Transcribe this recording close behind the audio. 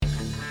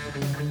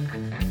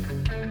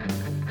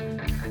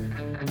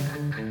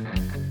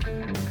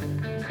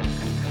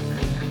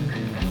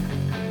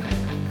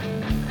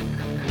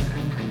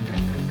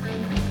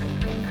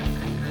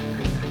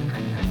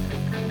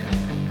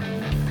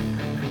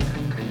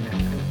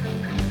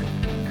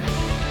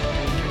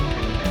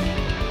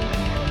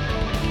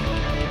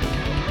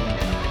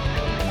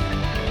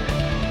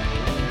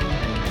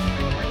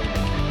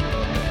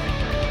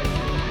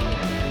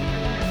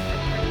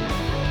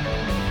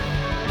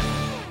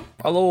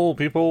Hello,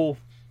 people.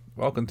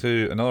 Welcome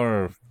to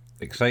another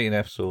exciting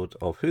episode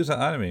of Who's That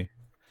Anime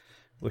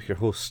with your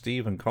hosts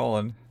Steve and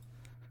Colin,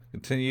 Hello.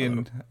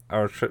 continuing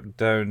our trip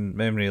down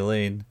memory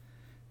lane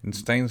in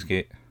Steins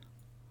Gate.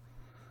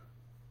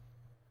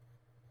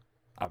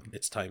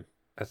 It's time.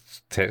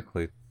 It's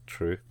technically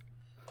true.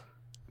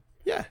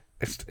 Yeah,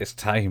 It's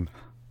time.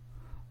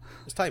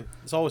 it's time.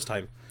 It's always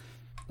time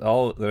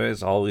There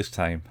is always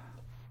time.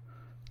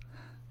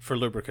 for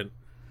lubricant.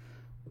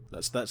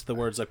 That's the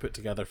words I put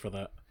together for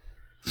that.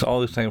 It's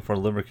always time for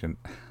lubricant.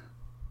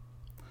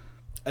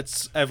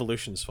 It's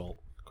evolution's fault,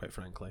 quite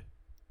frankly.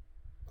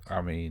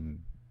 I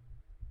mean,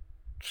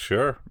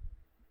 sure.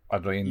 I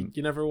You, mean,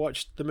 you never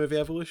watched the movie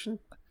Evolution?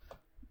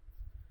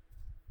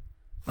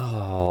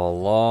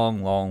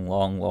 long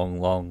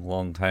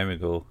time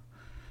ago.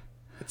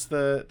 It's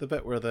the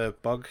bit where the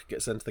bug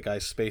gets into the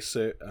guy's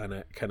spacesuit and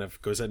it kind of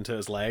goes into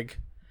his leg,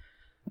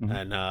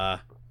 and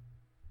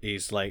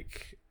he's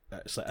like,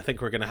 it's like, I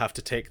think we're gonna have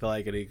to take the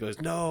leg, and he goes,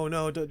 no,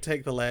 don't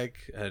take the leg,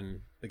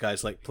 and the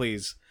guy's like,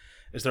 please,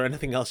 is there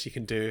anything else you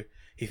can do?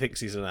 He thinks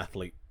he's an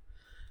athlete,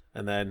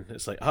 and then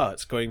it's like,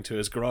 it's going to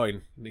his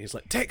groin, and he's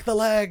like, take the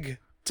leg,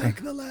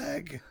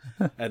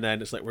 and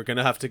then it's like, we're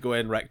gonna have to go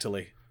in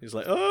rectally. He's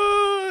like,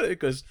 oh, it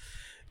goes,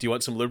 do you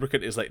want some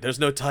lubricant? He's like, there's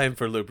no time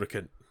for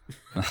lubricant.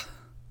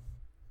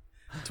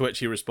 To which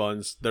he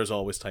responds, there's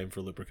always time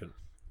for lubricant.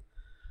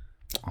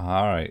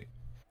 All right.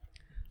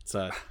 It's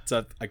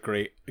a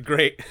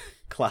great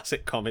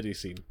classic comedy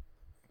scene.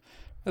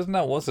 Isn't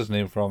that what's his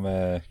name from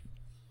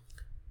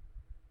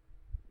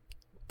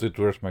Dude,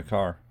 Where's My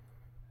Car?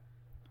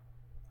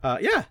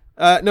 Yeah.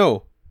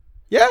 No.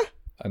 Yeah.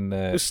 And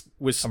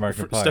Was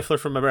American Pie. Stifler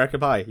from American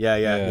Pie.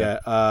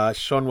 Yeah.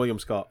 Sean William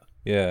Scott.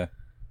 Yeah.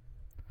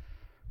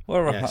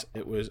 Whatever. Yes,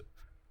 it was.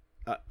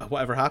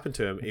 Whatever happened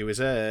to him? He was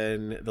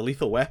in the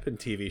Lethal Weapon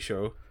TV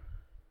show.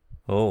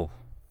 Oh.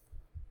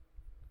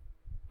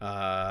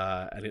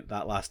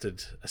 That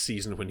lasted a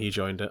season when he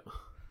joined it.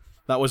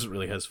 That wasn't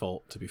really his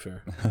fault, to be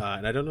fair.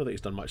 And I don't know that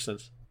he's done much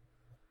since.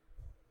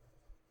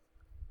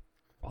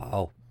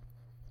 Wow.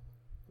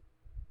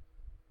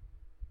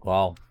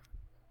 Wow.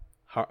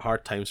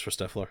 Hard times for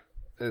Stifler.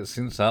 It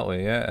seems that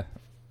way, yeah.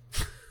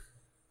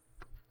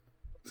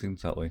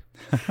 Seems that way.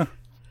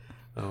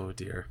 Oh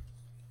dear.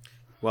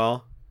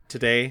 Well,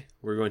 today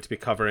we're going to be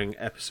covering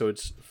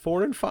episodes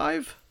 4 and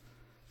 5.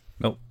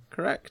 Nope.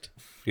 Correct?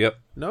 Yep.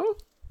 No?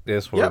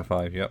 Yes, 4 Yep. and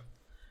 5, yep.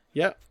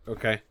 Yeah.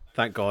 Okay.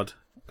 Thank God,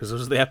 because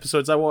those are the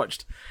episodes I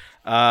watched.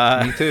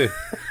 Uh, Me too.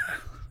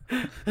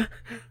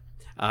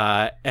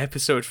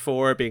 Episode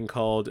 4 being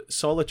called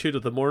 "Solitude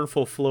of the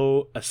Mournful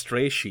Flow: A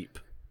Stray Sheep."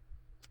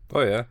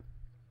 Oh, yeah.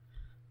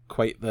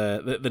 Quite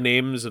the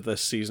names of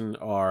this season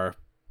are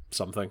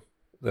something.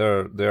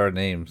 There are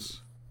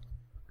names.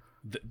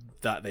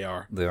 That they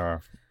are, They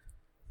are.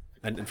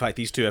 and in fact,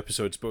 these two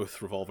episodes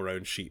both revolve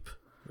around sheep,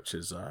 which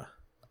is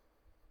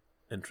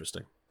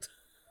interesting.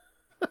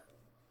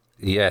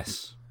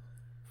 Yes.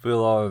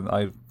 Full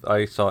on.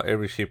 I saw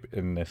every sheep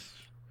in this.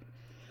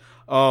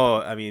 Oh,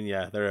 I mean,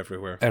 yeah, they're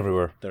everywhere.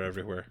 Everywhere. They're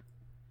everywhere.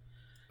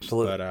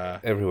 Absolutely.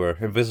 But everywhere.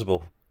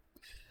 Invisible.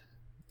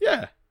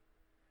 yeah.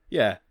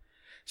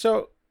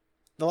 So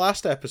the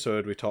last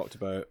episode we talked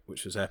about,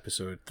 which was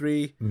episode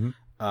 3,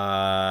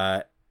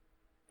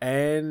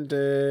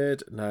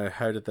 ended. Now,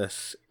 how did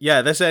this?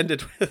 Yeah, this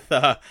ended with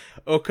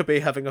Okabe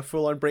having a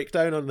full-on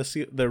breakdown on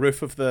the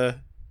roof of the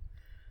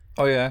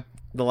Oh, yeah.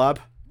 lab.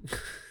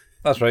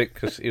 That's right,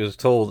 because he was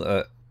told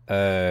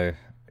that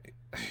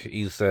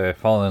he's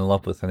fallen in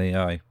love with an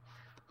AI.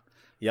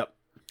 Yep.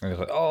 And he's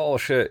like, oh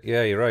shit,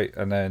 yeah, you're right.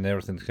 And then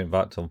everything came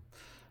back to him.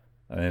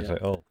 And he's Yeah.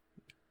 like, oh.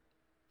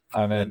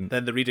 And then,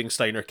 Then the reading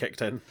Steiner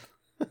kicked in.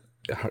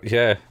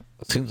 yeah,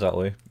 it seems that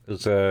way.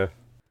 It's,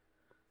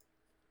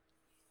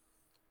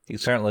 he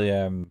certainly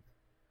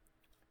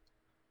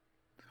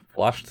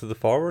flashed to the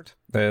forward.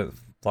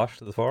 Flash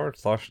to the forward,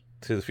 flash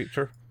to the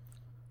future.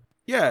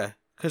 Yeah,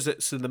 because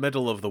it's in the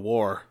middle of the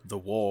war. The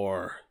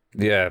war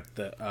Yeah.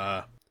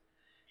 that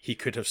he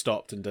could have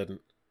stopped and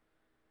didn't.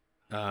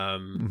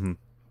 And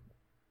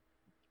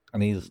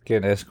he's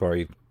getting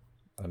escorted.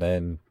 And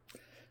then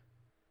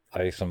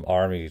by some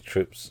army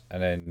troops.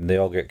 And then they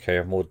all get kind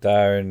of mowed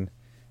down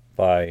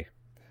by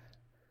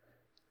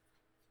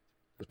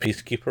the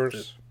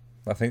peacekeepers,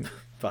 I think.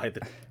 by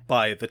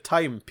the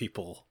time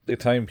people. The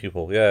time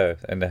people, yeah,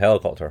 in the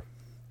helicopter.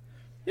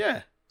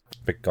 Yeah.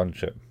 Big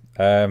gunship.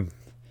 And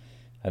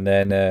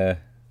then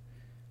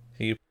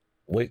he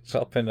wakes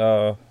up in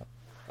a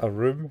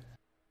room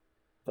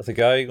with a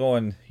guy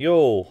going,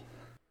 yo,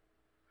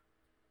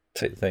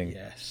 type thing.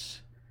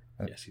 Yes.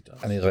 Yes, he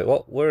does. And he's like,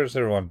 what? Where's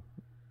everyone?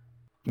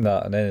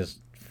 Nah, and then his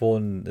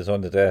phone is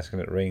on the desk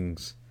and it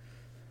rings.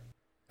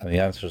 And he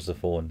answers the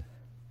phone.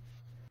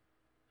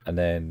 And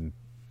then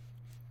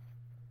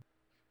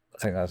I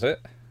think that's it.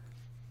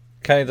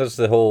 Kind of does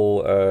the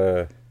whole,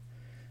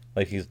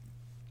 like he's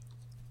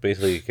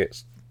basically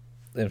gets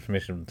the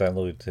information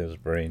downloaded to his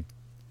brain.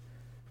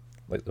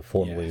 Like the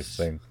phone wave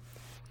thing.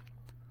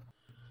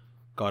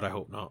 God, I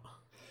hope not.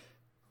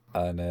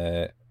 And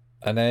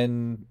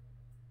then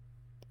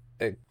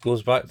it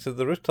goes back to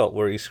the rooftop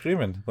where he's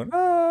screaming, going,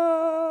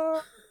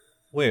 ah!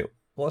 Wait,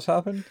 what's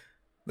happened?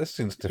 This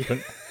seems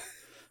different.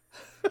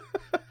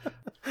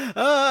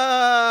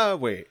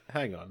 Wait,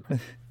 hang on.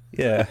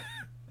 Yeah.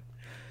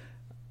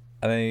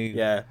 And then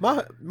Yeah,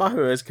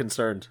 Mahu is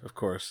concerned, of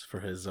course, for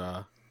his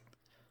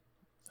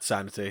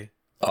sanity.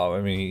 Oh,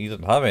 I mean, he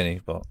doesn't have any,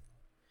 but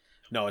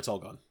No, it's all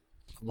gone.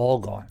 all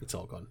gone. It's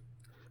all gone.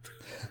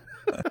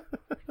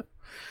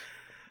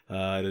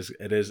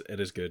 It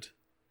is good.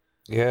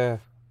 Yeah.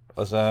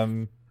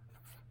 So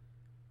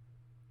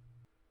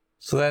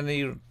then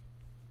he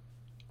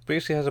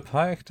basically has a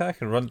panic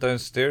attack and runs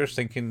downstairs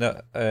thinking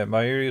that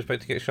Mayuri is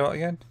about to get shot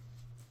again.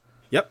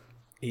 Yep.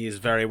 He is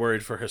very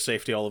worried for her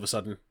safety all of a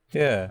sudden.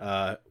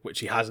 Yeah. Which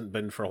he hasn't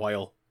been for a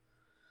while.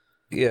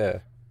 Yeah.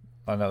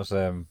 And that was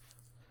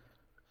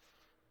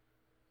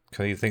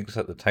because he thinks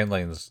that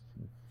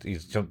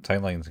he's jumped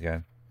timelines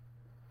again.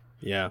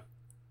 Yeah.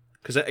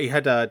 Because he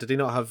had, did he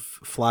not have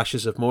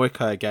flashes of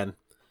Moeka again?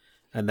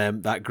 And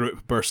then that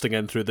group bursting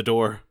in through the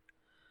door.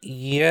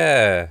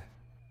 Yeah.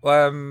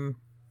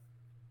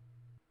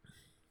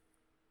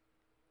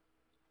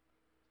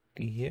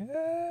 Yeah.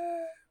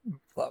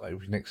 That might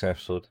be next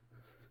episode.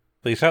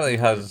 But he certainly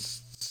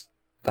has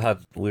had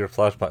weird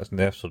flashbacks in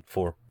episode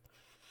 4.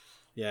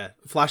 Yeah.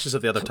 Flashes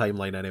of the other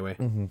timeline anyway.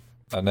 Mm-hmm.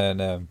 And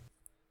then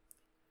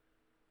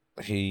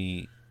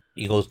he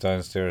goes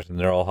downstairs and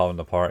they're all having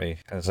a party.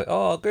 And it's like,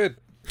 oh, good.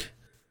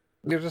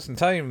 You're just in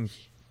time.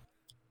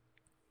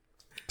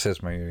 Says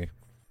Mayuri.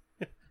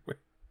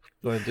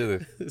 Go and do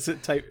this. Is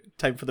it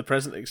time for the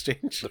present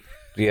exchange?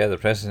 Yeah, the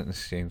president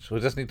exchange.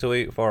 We just need to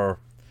wait for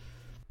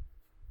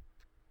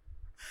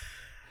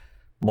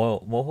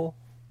Maho.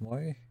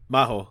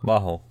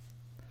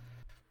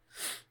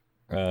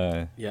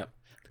 Yeah.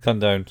 Come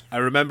down. I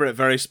remember it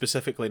very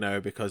specifically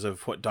now because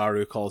of what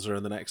Daru calls her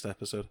in the next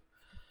episode.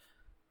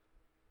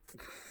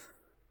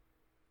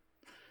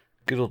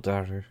 Good old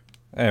Daru.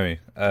 Anyway,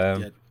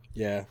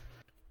 yeah.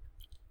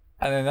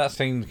 And then that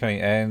scene kind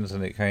of ends,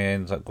 and it kind of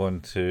ends up going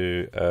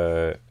to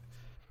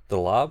the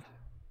lab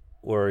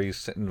where he's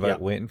sitting back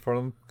waiting for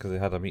them because they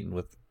had a meeting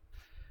with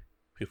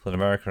people in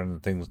America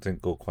and things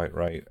didn't go quite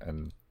right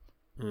and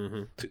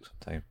took some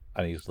time.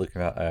 And he's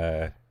looking at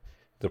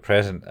the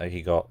present that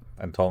he got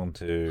and talking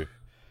to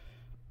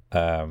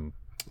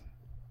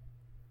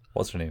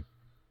what's her name?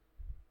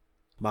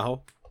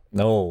 Maho?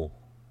 No.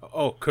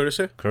 Oh,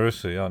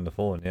 Kurusu, yeah, on the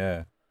phone,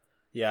 yeah.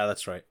 Yeah,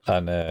 that's right.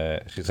 And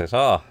she says,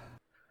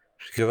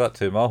 should give that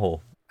to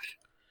Maho.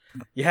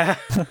 Yeah.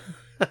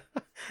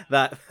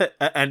 that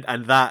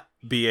and that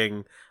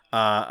being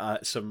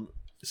some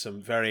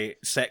very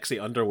sexy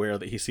underwear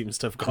that he seems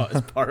to have got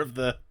as part of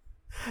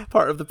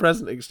the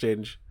present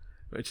exchange,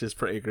 which is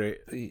pretty great.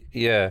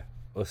 Yeah,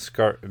 with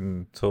skirt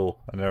and toe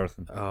and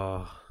everything.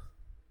 Oh,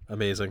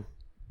 amazing.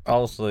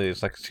 Honestly,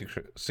 it's like a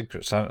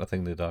secret Santa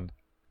thing they've done.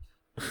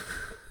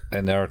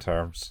 In their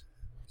terms.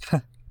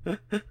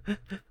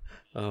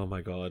 Oh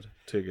my god,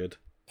 too good.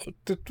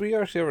 Did we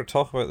actually ever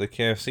talk about the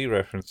KFC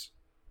reference?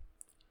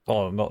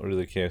 Oh, not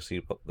really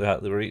KFC, but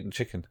they were eating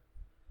chicken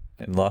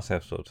in the last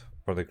episode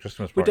for the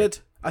Christmas party. We did.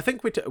 I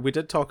think we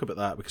did talk about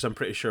that because I'm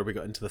pretty sure we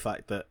got into the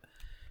fact that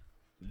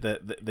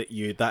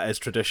that is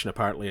tradition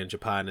apparently in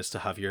Japan is to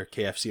have your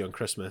KFC on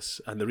Christmas,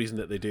 and the reason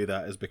that they do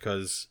that is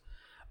because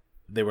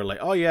they were like,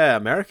 oh yeah,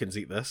 Americans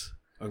eat this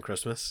on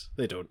Christmas.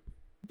 They don't.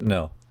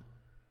 No.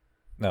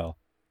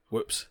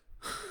 Whoops.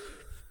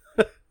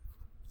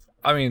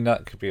 I mean,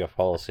 that could be a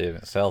policy in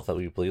itself that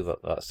we believe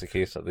that that's the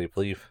case that they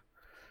believe.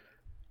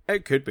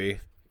 It could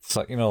be. It's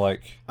like,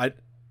 like I'd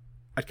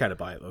kind of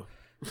buy it though.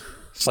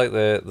 It's like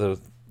the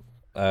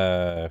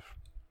that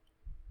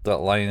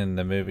line in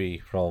the movie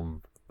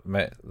from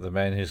The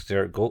Men Who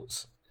Stare at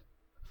Goats.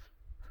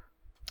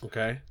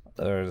 Okay.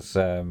 There's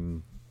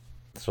so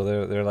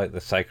they're like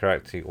the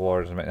psychiatric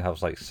wards and meant to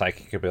have like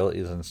psychic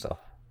abilities and stuff.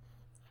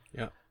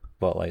 Yeah.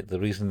 But like the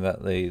reason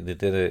that they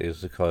did it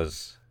is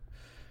because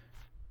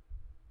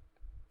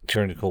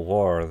during the Cold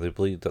War they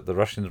believed that the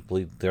Russians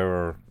believed they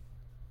were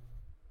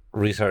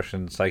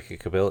researching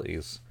psychic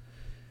abilities.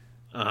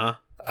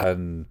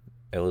 And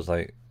it was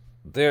like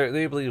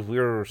they believe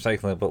we're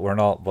recycling it but we're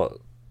not, but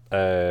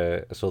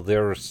so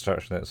they're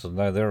researching it, so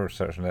now they're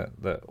researching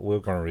it that we're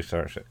gonna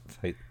research it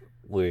type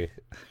way.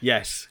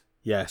 Yes.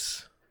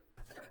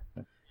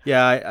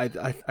 Yeah,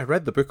 I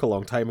read the book a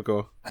long time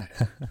ago.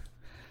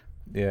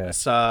 Yeah.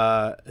 It's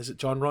is it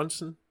Jon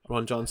Ronson?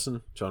 Ron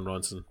Johnson? Jon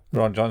Ronson.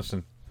 Ron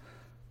Johnson.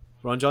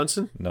 Ron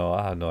Johnson? No,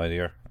 I have no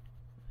idea.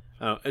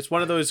 Oh, it's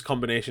one of those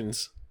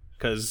combinations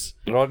because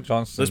Ron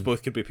Johnson. those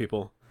both could be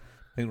people.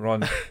 I think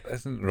Ron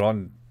isn't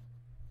Ron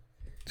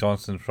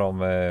Johnson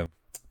from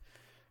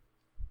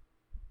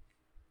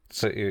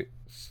City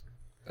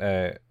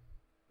and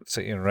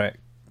Rec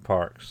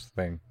Parks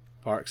thing.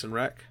 Parks and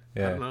Rec?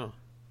 Yeah. I don't know.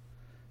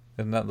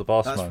 Isn't that the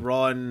boss That's man?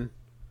 Ron.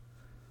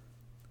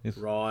 He's...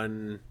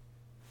 Ron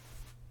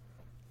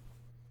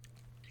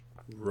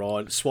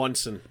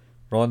Swanson.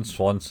 Ron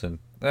Swanson.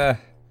 Had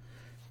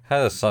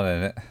a son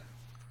in it.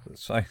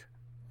 It's fine.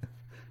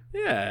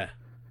 Yeah.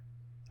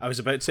 I was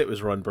about to say it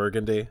was Ron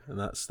Burgundy, and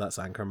that's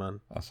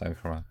Anchorman. That's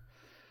Anchorman.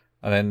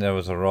 And then there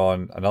was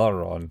another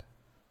Ron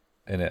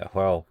in it as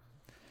well,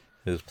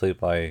 who's played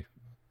by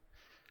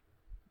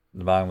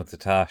the man with the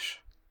tash.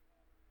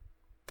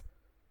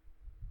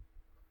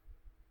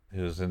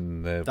 Who's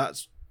in the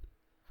That's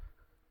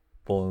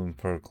Bowling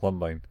for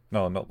Columbine.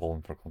 No, not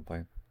Bowling for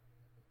Columbine.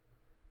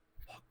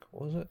 Fuck,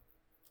 what was it?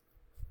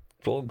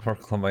 Bowling for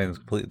Columbine is a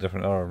completely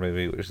different order,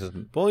 maybe, which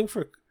isn't. Bowling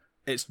for.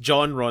 It's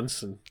John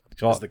Ronson.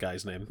 Is the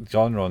guy's name.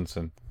 John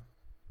Ronson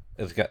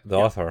is the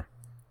author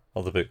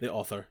of the book. The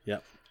author.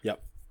 Yep.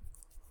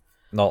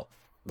 Not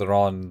the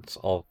Rons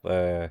of.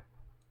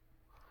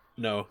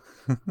 No,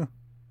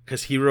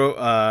 because he wrote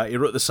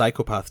the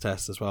Psychopath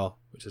Test as well,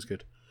 which is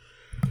good.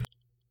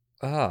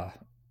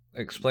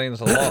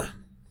 Explains a lot.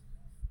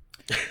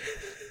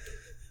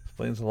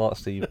 Explains a lot,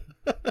 Steve.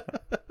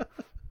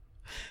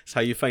 It's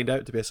how you find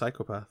out to be a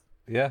psychopath.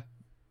 Yeah,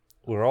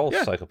 we're all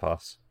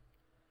psychopaths.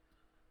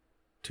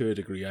 To a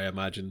degree, I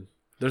imagine.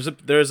 There's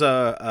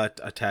a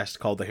test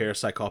called the Hare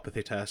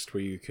Psychopathy Test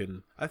where you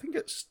can, I think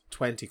it's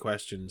 20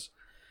 questions,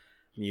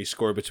 and you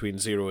score between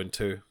 0 and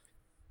 2,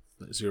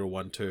 0,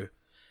 1, 2,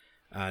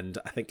 and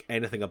I think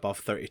anything above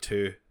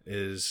 32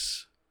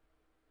 is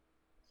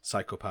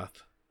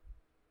psychopath.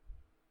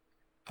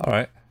 All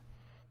right,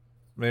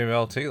 maybe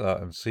I'll take that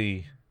and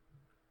see.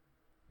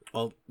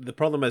 Well, the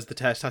problem is the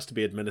test has to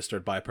be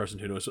administered by a person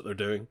who knows what they're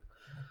doing.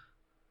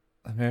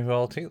 Maybe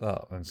I'll take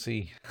that and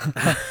see.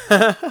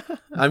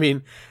 I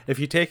mean, if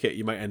you take it,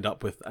 you might end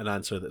up with an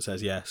answer that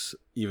says yes,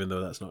 even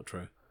though that's not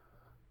true.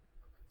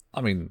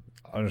 I mean,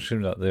 I'm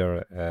assuming that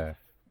they're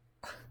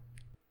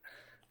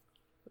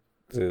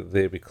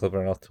they'd be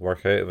clever enough to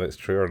work out if it's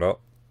true or not.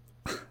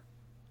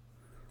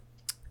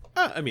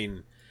 I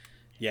mean,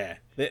 yeah,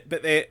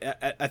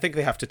 I think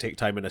they have to take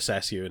time and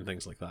assess you and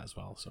things like that as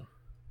well. So,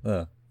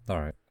 all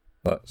right,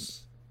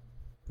 that's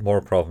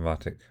more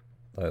problematic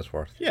than it's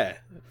worth. Yeah,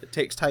 it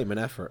takes time and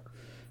effort.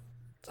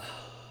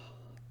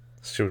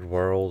 Stupid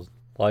world,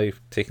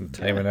 life taking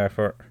time and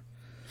effort.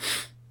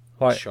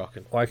 Why?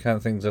 Shocking. Why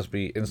can't things just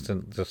be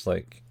instant, just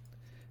like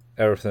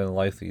everything in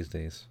life these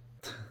days?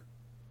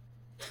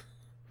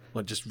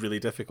 Well, just really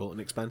difficult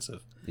and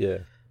expensive.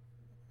 Yeah.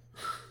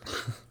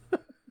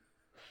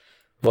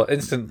 Well,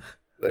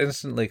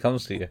 instantly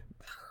comes to you.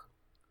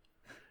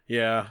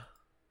 Yeah.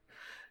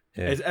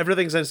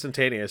 Everything's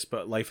instantaneous,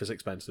 but life is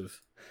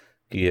expensive.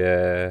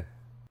 Yeah.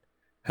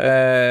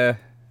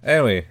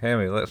 Anyway,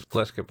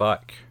 let's get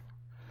back.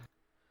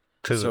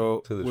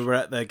 So we were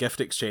at the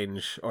gift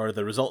exchange, or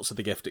the results of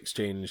the gift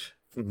exchange.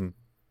 Mm-hmm.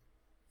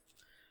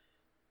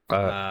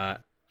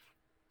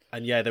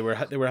 And yeah, they were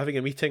having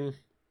a meeting.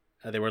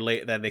 They were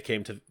late. Then they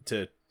came to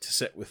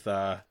sit with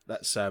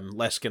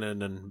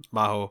Leskinen and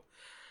Maho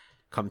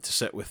come to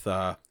sit with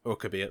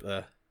Okabe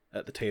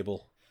at the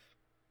table.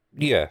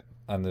 Yeah,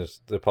 and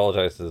they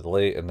apologise for the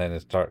delay, and then they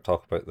start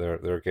talking about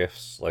their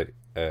gifts. Like,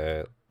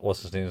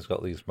 what's his name? Has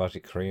got these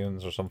magic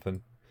crayons or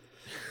something.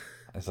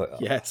 It's like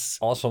yes,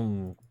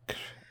 awesome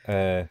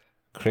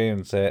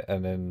crayon set,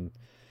 and then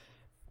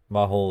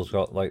Maho's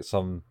got like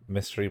some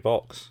mystery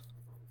box.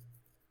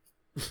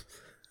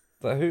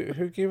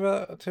 Who gave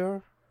that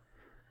to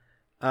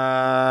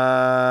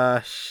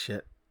her?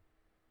 Shit,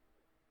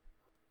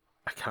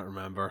 I can't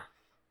remember.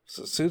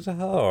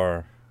 Suzuha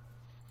or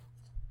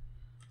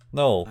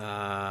no?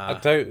 I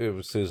doubt it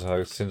was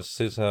Suzuha, since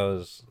Suzuha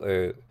has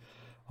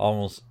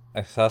almost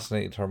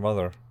assassinated her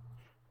mother.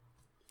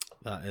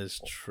 That is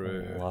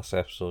true. Last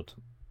episode.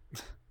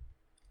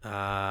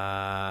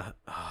 God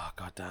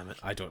damn it!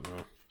 I don't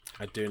know.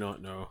 I do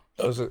not know.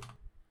 Was it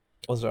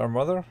her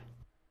mother?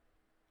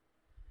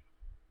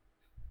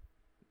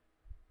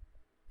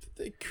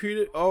 They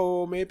could.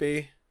 Oh,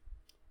 maybe.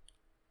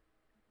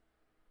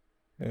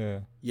 Yeah.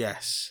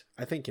 Yes,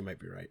 I think you might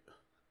be right.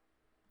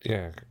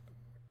 Yeah.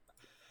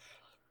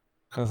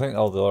 I think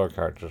all the other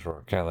characters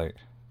were kind of like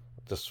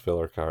just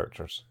filler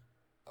characters.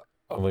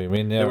 What do you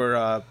mean? They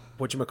were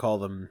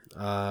whatchamacallem?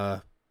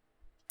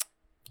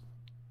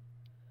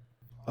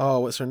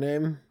 What's her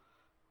name?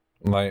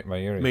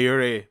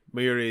 Mayuri.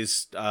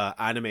 Mayuri's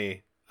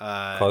anime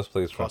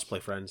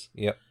cosplay friends.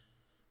 Yep.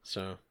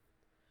 So.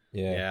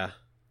 Yeah.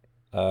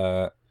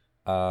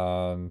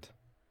 And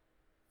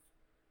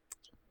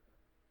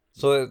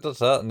so it does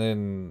that, and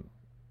then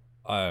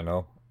I don't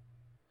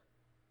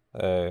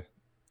know.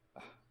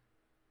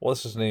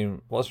 What's her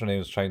name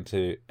is trying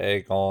to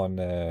egg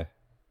on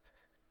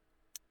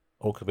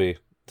Okabe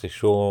to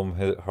show him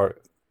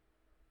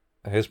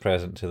his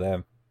present to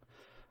them.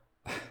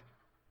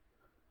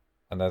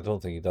 And I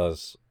don't think he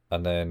does.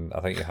 And then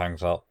I think he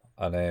hangs up.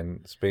 And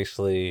then it's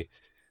they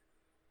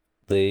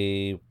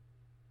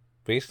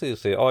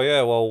say, oh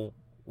yeah, well,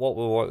 what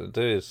we want to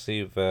do is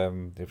see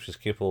if she's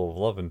capable of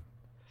loving,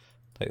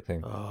 type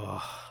thing.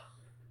 Oh.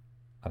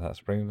 And that's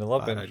bringing the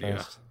love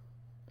interest.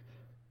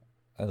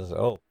 And I was like,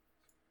 oh,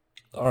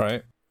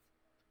 alright.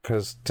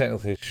 Because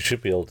technically she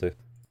should be able to.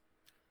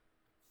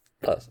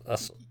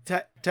 That's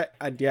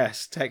and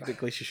yes,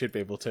 technically she should be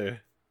able to.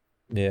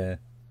 Yeah.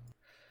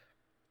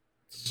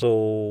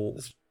 So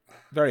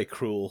very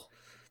cruel.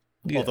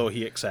 Yeah. Although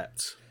he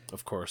accepts,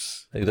 of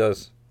course. He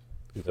does.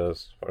 He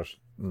does. First,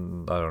 I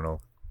don't know.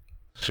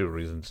 Two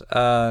reasons.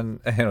 And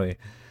anyway,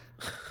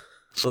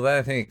 so then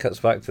I think it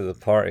cuts back to the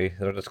party.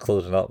 They're just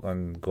closing up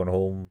and going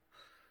home.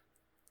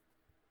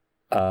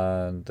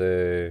 And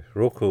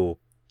Roku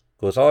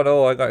goes, "Oh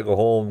no, I gotta go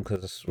home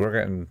because we're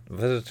getting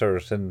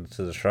visitors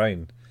into the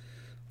shrine."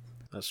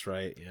 That's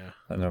right, yeah.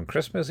 And on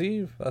Christmas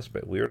Eve, that's a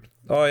bit weird.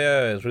 Oh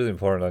yeah, it's really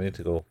important. I need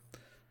to go.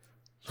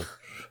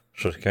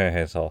 So she kind of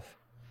heads off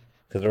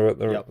because they're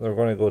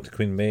going to go to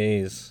Queen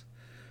May's,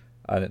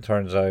 and it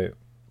turns out,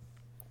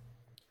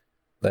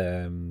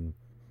 and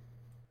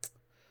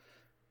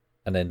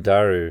then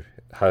Daru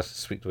has to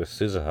speak with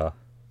Suzuha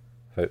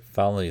about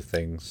family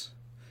things,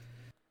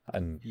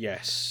 and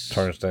Yes.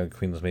 turns down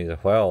Queen's Maid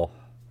as well,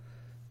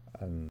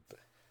 and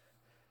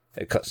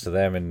it cuts to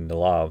them in the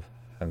lab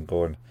and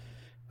going,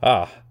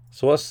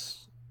 so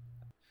what's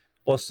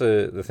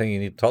the thing you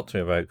need to talk to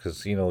me about?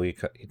 Because you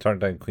turned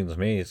down Queen's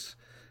Maze.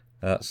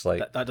 That's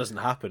like that doesn't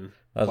happen.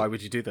 Why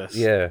would you do this?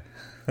 Yeah.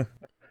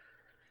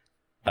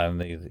 And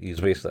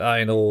he's basically,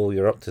 I know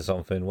you're up to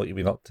something. What you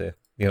been up to?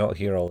 You're not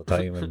here all the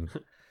time and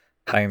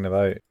hanging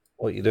about.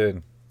 What you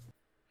doing?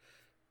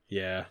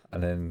 Yeah.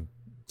 And then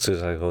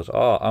Susan goes,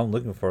 "Oh, I'm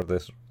looking for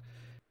this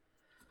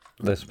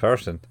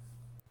person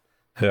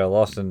who I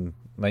lost in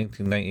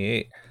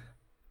 1998."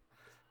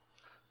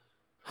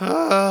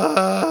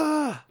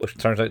 Which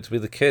turns out to be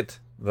the kid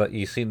that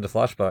you see in the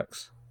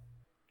flashbacks.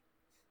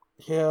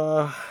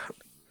 Yeah,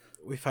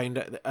 we find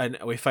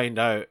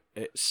out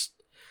it's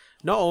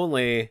not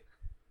only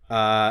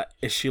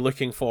is she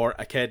looking for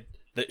a kid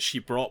that she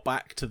brought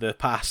back to the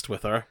past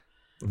with her,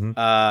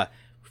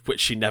 which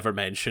she never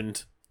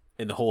mentioned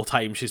in the whole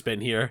time she's been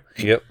here.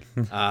 Yep.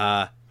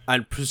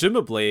 And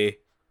presumably,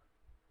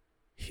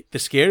 the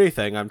scary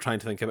thing I'm trying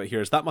to think about here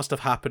is that must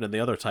have happened in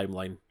the other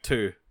timeline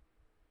too.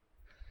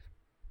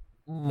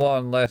 Well,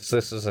 unless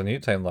this is a new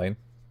timeline.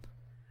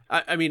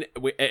 I mean,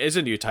 it is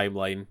a new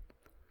timeline,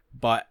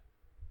 but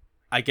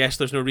I guess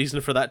there's no reason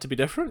for that to be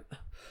different.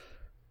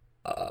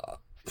 I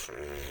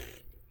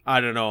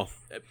don't know.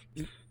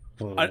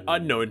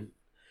 Unknown.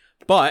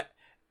 But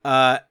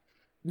not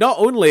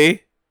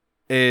only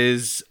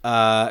is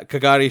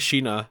Kagari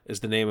Shina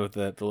is the name of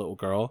the little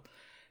girl,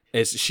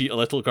 is she a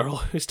little girl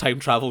who's time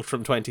traveled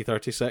from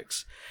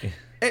 2036?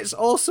 It's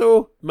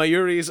also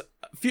Mayuri's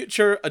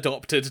future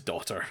adopted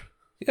daughter.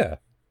 Yeah.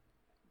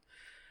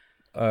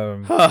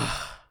 That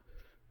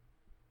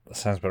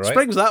sounds about right.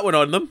 Springs that one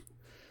on them.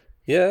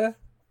 Yeah.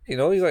 You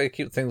got to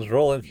keep things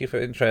rolling, keep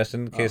it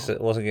interesting in case it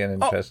wasn't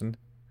getting interesting.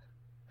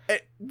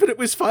 But it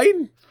was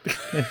fine.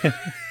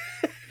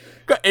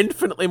 Got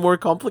infinitely more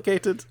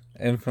complicated.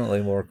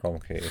 Infinitely more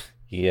complicated.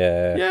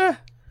 Yeah. Yeah.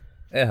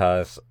 It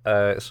has.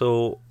 Anyway,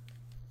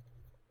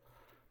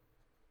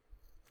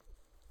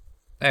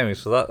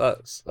 so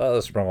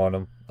that sprung on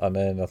him, and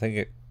then I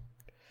think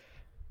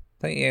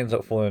he ends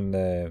up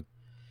phoning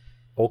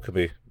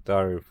Okabe.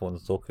 Daru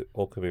phones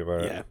Okabe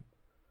about it.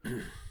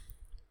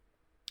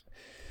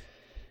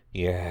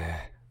 Yeah.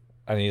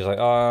 And he's like,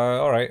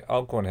 alright,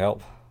 I'll go and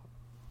help.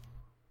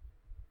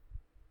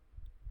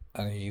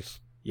 And he's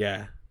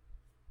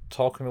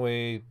talking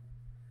away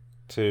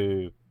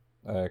to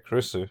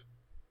Kurusu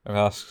and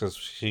asks if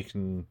she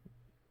can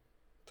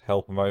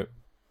help him out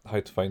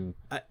how to find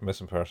a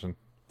missing person.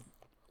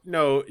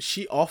 No,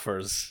 she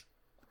offers.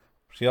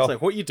 It's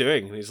like, what are you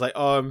doing? And he's like,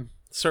 I'm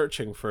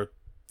searching for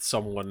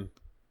someone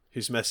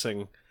who's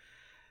missing.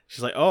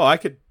 She's like, I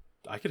could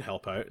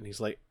help out. And he's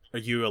like, are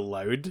you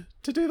allowed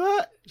to do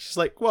that? She's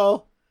like,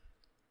 well,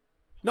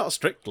 not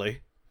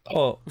strictly.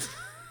 Oh,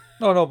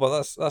 no,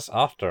 but that's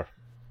after.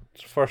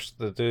 First,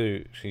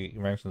 she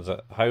mentions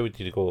that, how would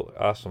you go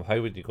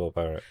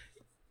about it?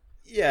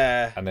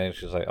 Yeah. And then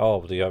she's like,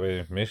 do you have any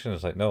information?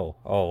 It's like, no.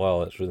 Oh,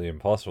 well, it's really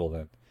impossible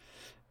then.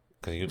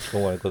 Because you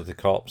don't want to go to the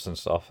cops and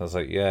stuff. And it's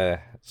like,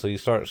 yeah. So he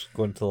starts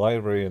going to the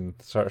library and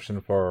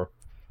searching for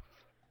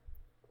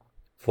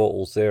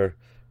photos there.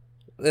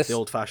 The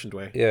old-fashioned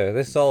way. Yeah,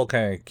 this all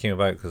kind of came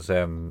about because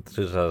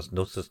Susan has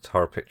noticed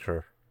her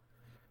picture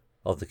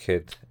of the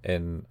kid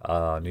in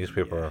a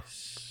newspaper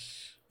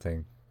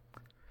thing.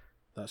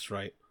 That's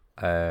right.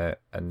 And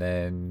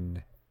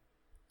then...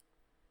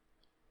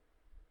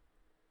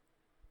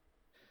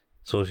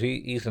 So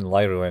he's in the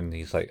library and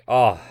he's like,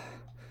 why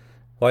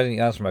didn't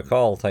you answer my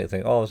call type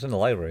thing? I was in the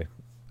library.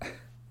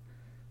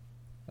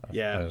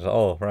 Yeah. And I was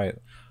like, right,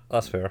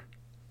 that's fair.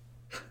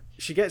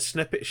 She gets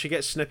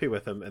snippy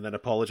with him and then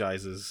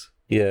apologizes.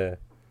 Yeah.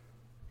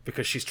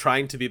 Because she's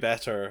trying to be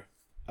better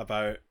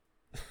about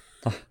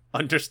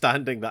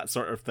understanding that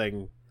sort of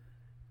thing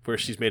where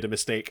she's made a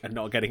mistake and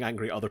not getting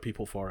angry at other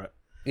people for it.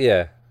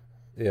 Yeah.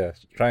 Yeah.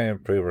 Trying to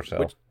improve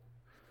herself.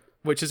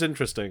 Which is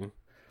interesting.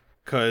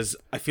 Because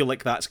I feel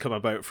like that's come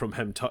about from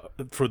him,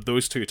 for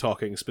those two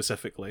talking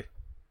specifically.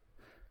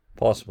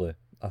 Possibly.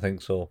 I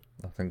think so.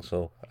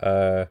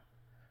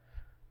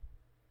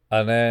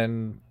 And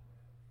then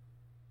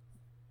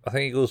I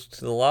think he goes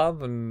to the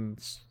lab and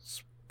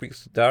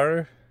speaks to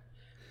Daru.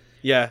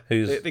 Yeah,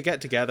 they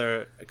get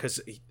together because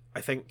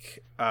I think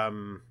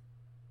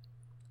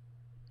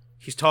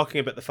he's talking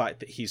about the fact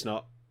that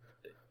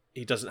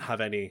he doesn't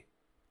have any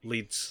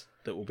leads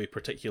that will be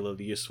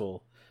particularly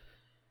useful.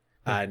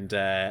 And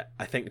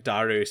I think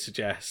Daru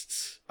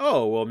suggests,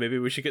 oh, well, maybe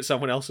we should get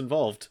someone else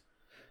involved.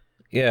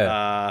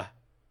 Yeah.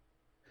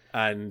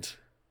 And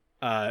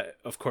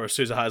of course,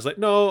 Suzuha's like,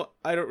 no,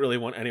 I don't really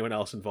want anyone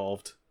else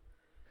involved.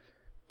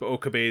 But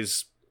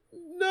Okabe's,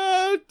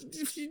 no,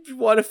 if you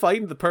want to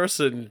find the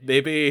person,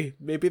 maybe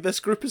this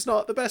group is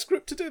not the best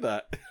group to do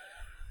that.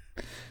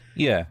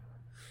 Yeah.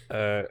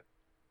 He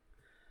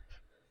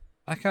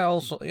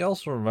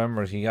also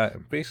remembers he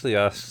basically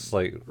asks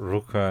like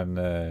Ruka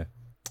and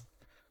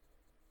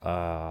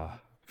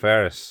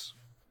Ferris,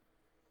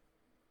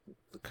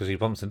 because he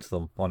bumps into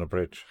them on a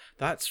bridge.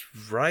 That's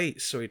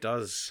right, so he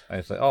does. And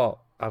he's like, oh,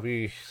 have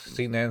you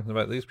seen anything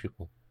about these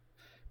people?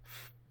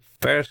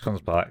 Ferris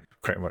comes back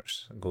pretty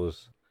much and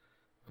goes,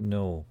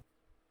 no.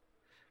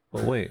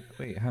 But wait,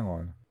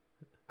 hang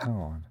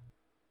on.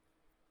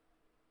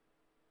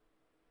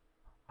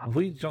 Have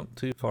we jumped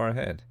too far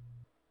ahead?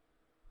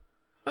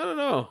 I don't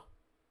know.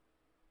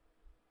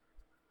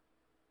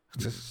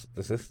 Is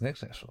this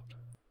next episode?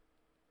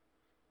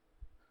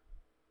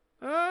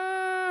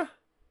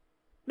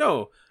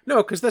 No,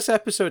 because this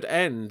episode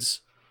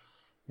ends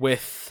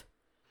with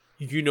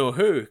you know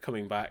who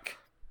coming back.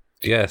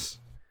 Yes.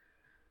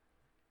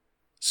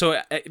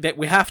 So that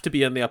we have to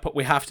be in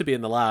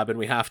the lab, and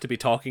we have to be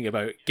talking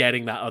about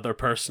getting that other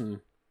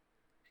person.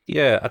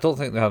 Yeah, I don't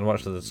think they had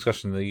much of the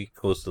discussion. He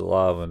goes to the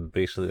lab and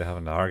basically they're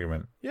having an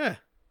argument. Yeah.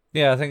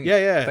 Yeah, I think.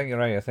 Yeah. I think you're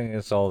right. I think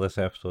it's all this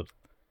episode.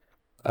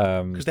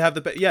 Because they have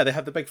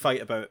the big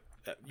fight about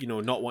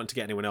not wanting to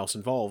get anyone else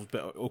involved,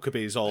 but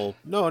Okabe's all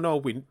no,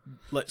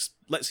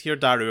 let's hear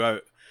Daru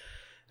out,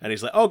 and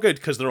he's like, oh good,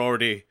 because I've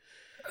already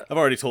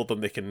told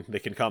them they can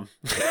come.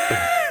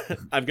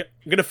 I'm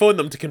gonna phone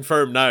them to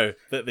confirm now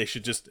that they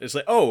should just. It's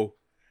like, oh,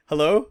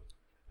 hello,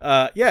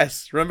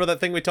 yes, remember that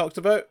thing we talked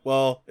about?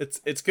 Well,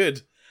 it's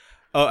good.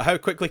 How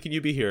quickly can you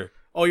be here?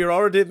 Oh, you're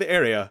already in the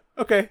area.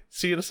 Okay,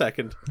 see you in a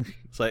second.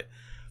 It's like,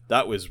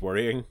 that was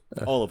worrying.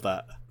 All of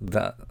that.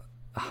 That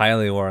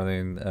highly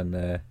worrying,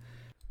 and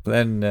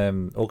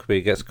then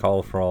Okabe gets a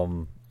call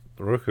from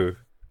Ruka.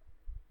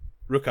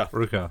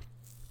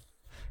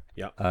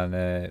 Yeah.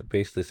 And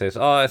basically says,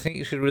 oh, I think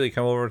you should really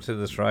come over to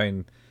the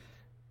shrine.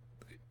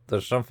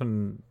 There's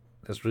something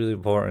that's really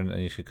important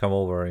and you should come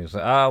over. And he's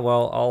like,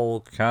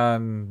 well,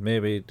 can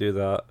maybe do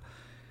that.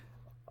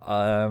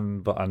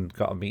 But I've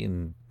got a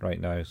meeting right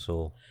now,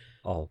 so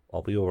I'll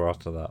be over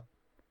after that.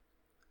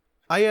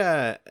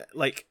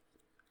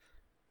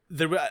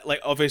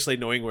 Obviously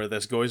knowing where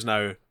this goes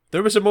now,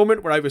 there was a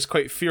moment where I was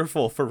quite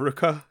fearful for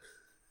Ruka.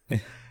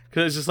 Because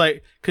it's just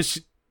like,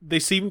 they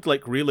seemed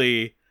like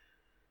really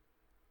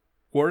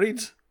worried.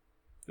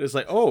 It's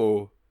like,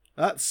 oh,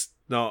 that's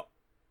not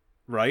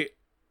right.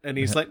 And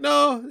he's like,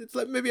 no, it's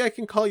like, maybe I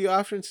can call you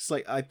after. And she's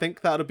like, I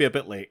think that'll be a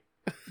bit late.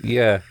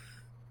 Yeah.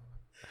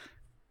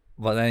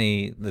 But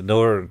then the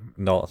door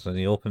knocks and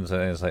he opens it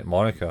and it's like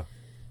Monica.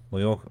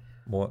 Moika.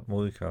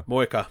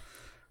 Moika.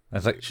 And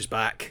it's like, she's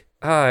back.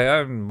 Hi,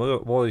 I'm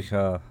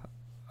Moika.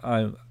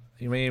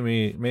 You may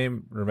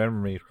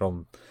remember me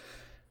from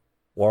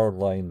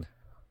Worldline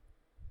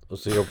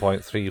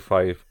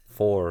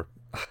 0.354.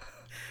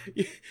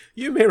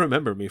 You may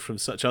remember me from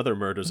such other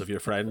murders of your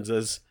friends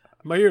as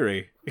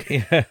Mayuri.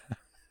 Yeah.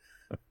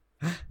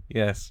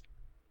 Yes.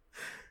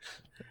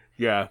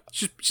 Yeah,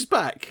 she's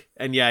back,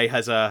 and yeah, he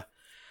has a.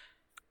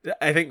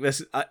 I think this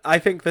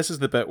is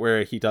the bit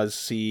where he does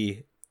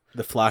see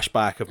the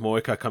flashback of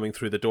Moika coming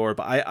through the door,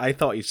 but I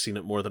thought he'd seen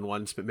it more than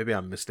once, but maybe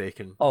I'm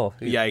mistaken. Oh,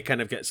 yeah, he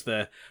kind of gets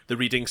the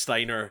reading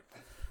Steiner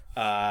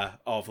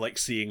of like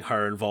seeing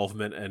her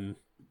involvement in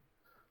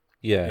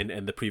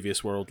the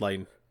previous world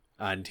line,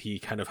 and he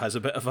kind of has a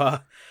bit of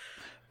a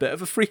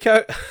freak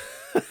out.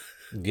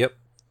 Yep.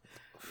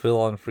 Full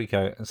on freak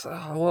out. It's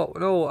like, oh, what?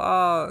 No,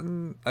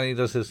 and he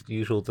does his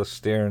usual just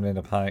staring in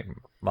a panic,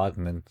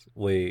 maddening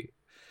way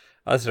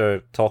as they're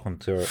talking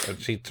to her,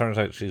 and she turns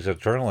out she's a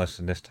journalist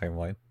in this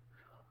timeline.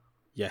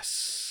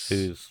 Yes.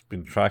 Who's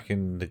been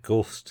tracking the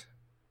ghost.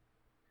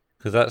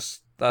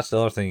 Because that's the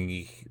other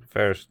thing.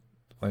 Ferris,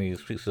 when he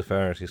speaks to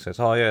Ferris, he says,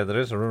 oh yeah, there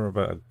is a rumour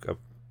about a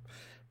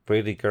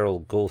Brady girl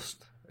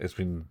ghost. It's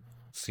been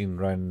seen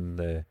around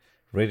the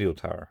radio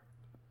tower.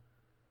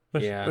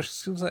 Which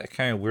seems like a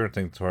kind of weird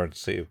thing to her to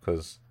say,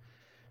 because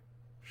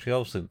she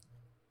obviously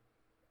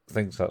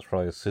thinks that's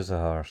probably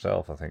Suzuha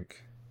herself, I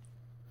think.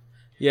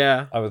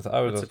 Yeah, that's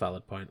a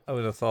valid point. I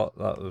would have thought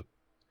that would...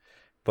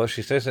 But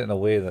she says it in a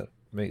way that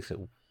makes it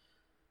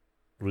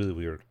really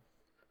weird.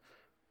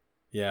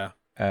 Yeah.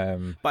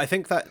 But I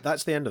think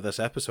that's the end of this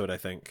episode, I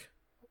think.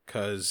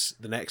 Because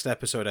the next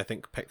episode, I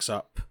think, picks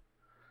up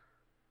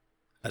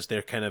as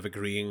they're kind of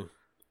agreeing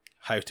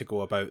how to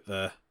go about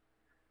the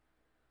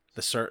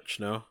search,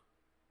 no?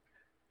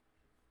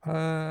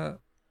 Yeah,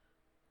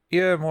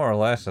 more or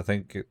less. I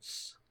think it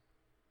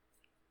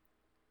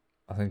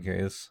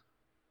is.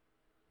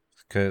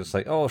 Because it's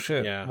like, oh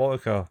shit, yeah.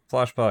 Monica,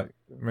 flashback,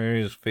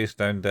 Mary's face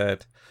down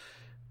dead.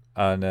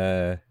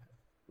 and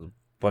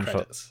bunch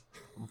Credits.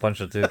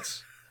 of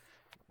dudes.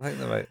 I think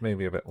there might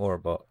maybe a bit more,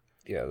 but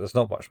yeah, there's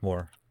not much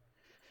more.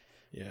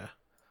 Yeah.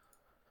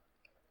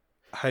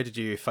 How did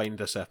you find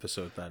this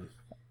episode then?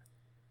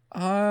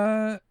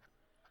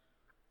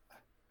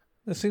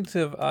 They seem to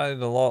have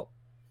added a lot.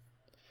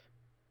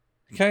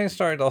 It kind of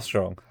started off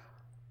strong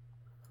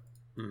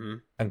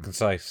and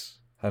concise,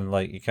 and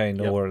like you kind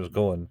of know where it's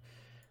going.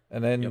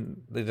 And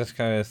then they just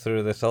kind of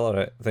threw this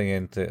other thing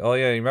into. Oh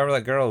yeah, you remember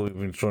that girl we've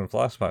been showing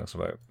flashbacks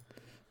about?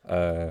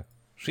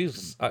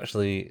 She's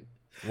actually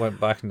went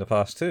back in the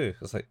past too.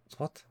 It's like,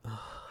 what?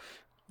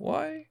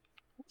 Why?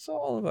 What's it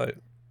all about?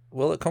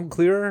 Will it come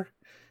clearer?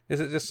 Is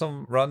it just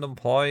some random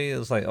ploy?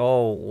 It's like,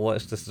 oh,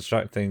 let's just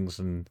distract things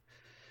and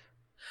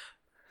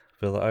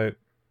fill it out.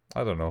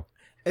 I don't know.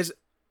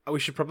 We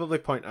should probably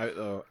point out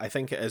though, I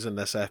think it is in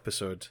this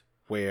episode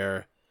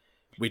where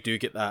we do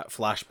get that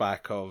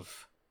flashback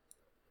of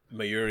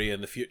Mayuri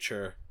in the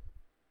future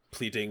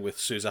pleading with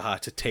Suzuha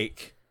to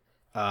take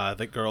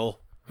the girl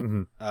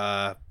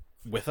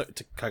with her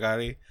to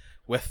Kagari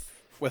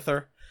with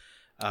her,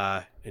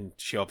 and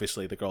she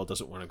obviously, the girl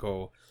doesn't want to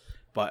go,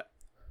 but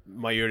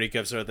Mayuri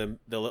gives her the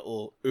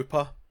little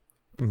upa,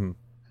 and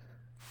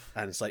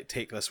it's like,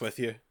 take this with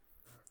you,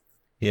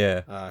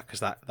 because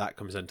that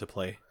comes into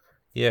play.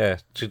 Yeah,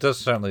 she does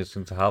certainly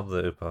seem to have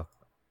the upa,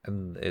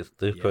 and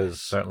the upa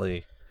is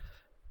certainly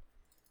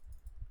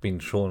been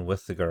shown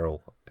with the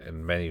girl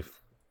in many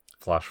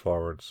flash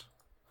forwards.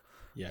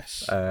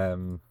 Yes.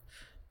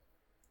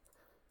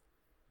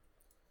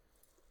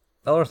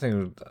 The other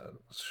thing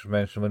she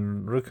mentioned,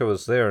 when Ruka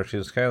was there, she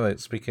was kind of like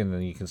speaking,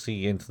 and you can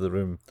see into the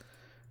room,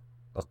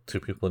 two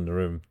people in the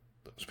room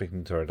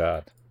speaking to her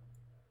dad.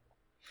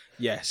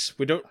 Yes,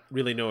 we don't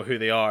really know who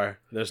they are.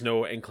 There's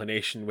no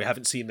inclination. We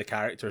haven't seen the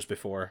characters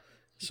before,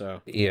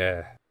 so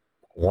yeah,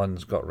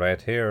 one's got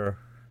red hair.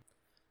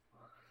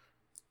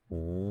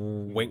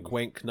 Wink,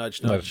 wink,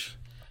 nudge, nudge.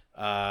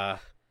 So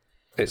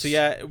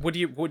yeah, would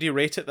you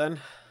rate it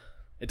then?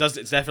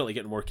 It's definitely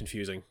getting more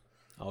confusing.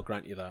 I'll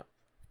grant you that.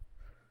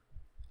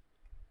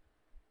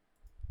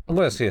 I'm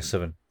going to say a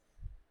 7.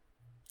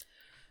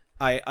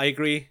 I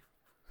agree.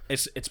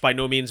 It's by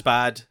no means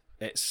bad.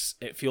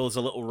 It feels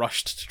a little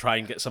rushed to try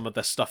and get some of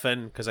this stuff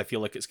in, because I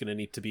feel like it's going to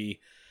need to be.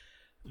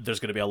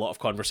 There's going to be a lot of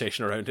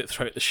conversation around it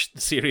throughout the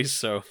series.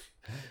 So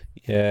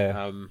yeah,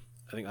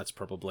 I think that's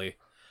probably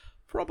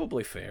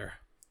fair.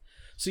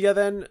 So yeah,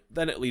 then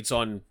it leads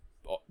on.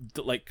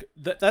 Like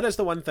that is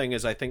the one thing,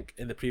 is I think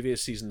in the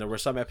previous season there were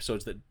some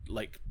episodes that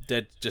like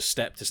did just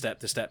step to step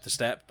to step to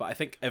step, but I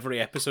think every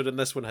episode in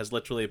this one has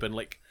literally been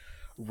like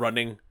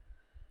running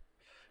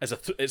as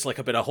it's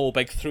like been a whole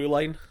big through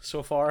line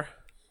so far.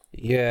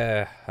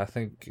 Yeah, I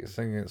think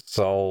it's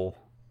all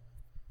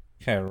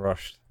kind of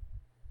rushed.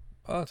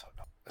 I don't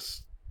know.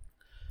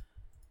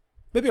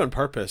 Maybe on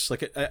purpose.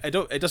 Like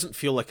it doesn't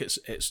feel like it's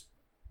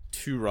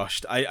too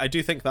rushed. I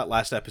do think that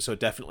last episode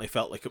definitely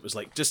felt like it was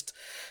like, just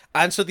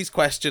answer these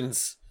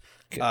questions.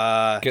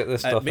 Get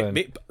this stuff in.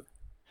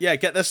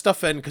 Get this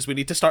stuff in, because we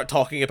need to start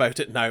talking about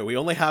it now. We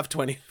only have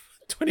 20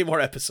 more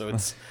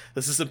episodes.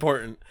 This is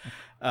important.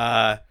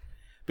 But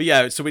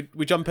yeah, so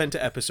we jump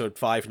into episode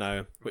 5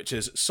 now, which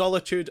is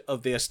Solitude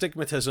of the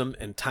Astigmatism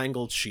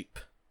Entangled Sheep.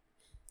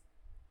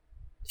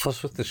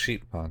 What's with the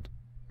sheep, man?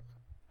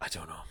 I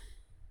don't know.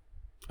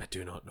 I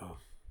do not know.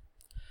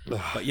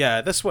 But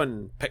yeah, this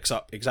one picks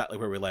up exactly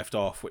where we left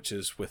off, which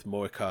is with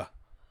Moeka.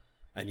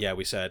 And yeah,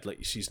 we said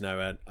like she's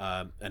now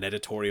an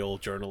editorial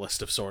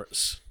journalist of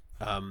sorts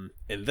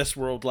in this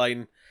world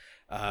line.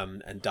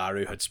 And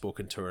Daru had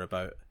spoken to her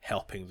about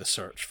helping the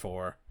search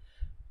for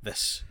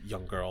this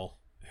young girl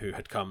who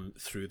had come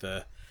through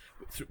the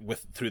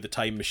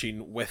time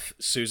machine with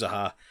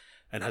Suzuha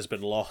and has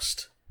been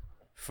lost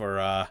for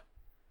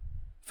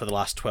the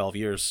last 12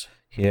 years.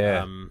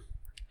 Yeah.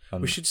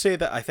 We should say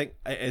that I think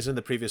it is in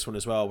the previous one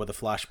as well, with a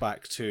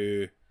flashback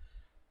to...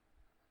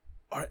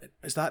 Or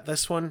is that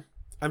this one?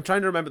 I'm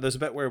trying to remember. There's a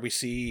bit where we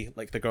see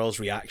like the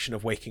girl's reaction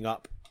of waking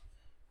up,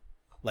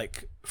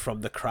 like from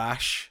the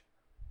crash.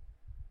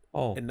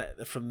 Oh.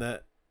 From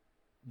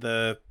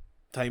the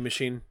time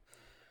machine.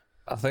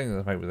 I think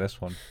that might be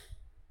this one.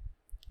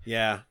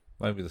 Yeah.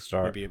 Might be the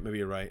start. Maybe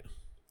you're right.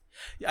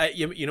 Yeah,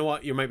 you know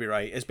what? You might be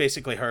right. It's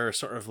basically her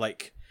sort of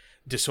like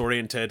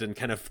disoriented and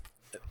kind of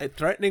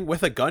threatening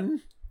with a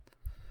gun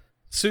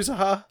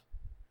Suzuha.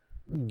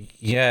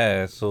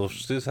 Yeah, so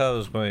Suzuha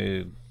was going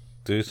to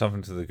do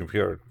something to the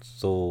computer,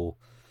 so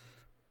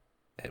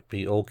it'd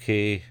be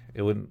okay.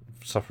 It wouldn't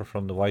suffer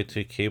from the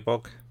Y2K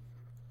bug.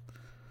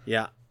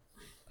 Yeah.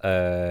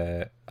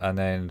 And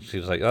then she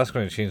was like, "That's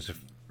going to change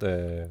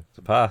the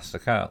past. I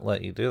can't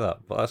let you do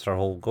that." But that's our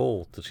whole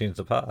goal, to change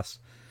the past.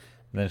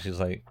 And then she's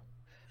like,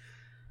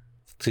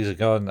 sees a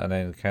gun, and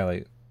then kind of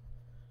like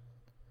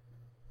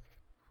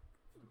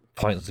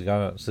points the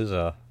gun at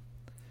Suzuha.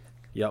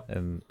 Yep.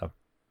 And I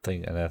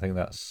think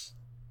that's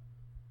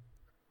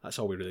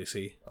all we really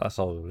see. That's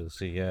all we really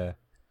see. Yeah.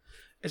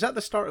 Is that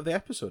the start of the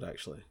episode?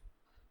 Actually,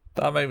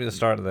 that might be the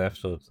start of the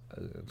episode.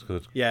 It's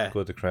good. Yeah.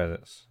 Go to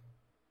credits.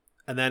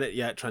 and then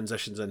it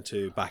transitions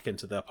back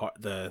into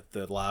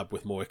the lab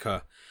with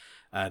Moeka,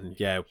 and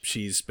yeah,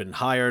 she's been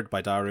hired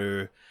by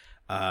Daru.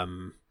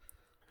 Oh,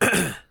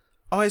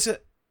 is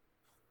it?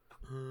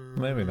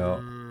 Maybe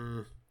not.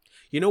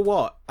 You know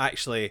what?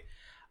 Actually,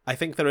 I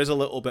think there is a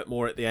little bit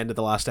more at the end of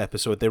the last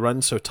episode. They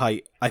run so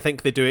tight. I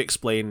think they do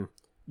explain,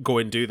 go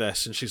and do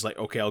this, and she's like,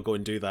 okay, I'll go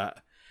and do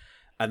that.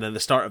 And then the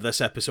start of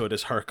this episode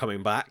is her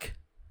coming back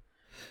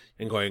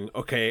and going,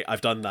 okay,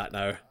 I've done that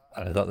now.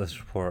 And I got this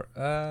report.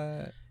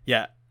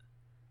 Yeah,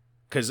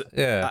 because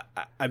Yeah.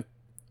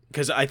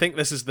 I think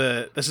this is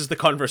the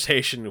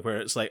conversation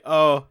where it's like,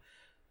 oh,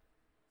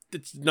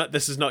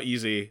 this is not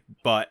easy,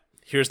 but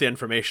here's the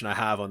information I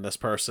have on this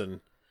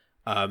person.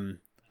 And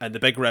the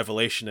big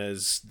revelation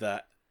is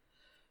that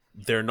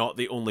they're not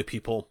the only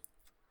people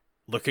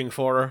looking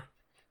for her.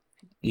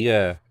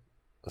 Yeah.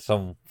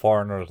 Some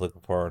foreigners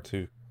looking for her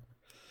too.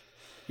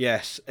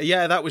 Yes.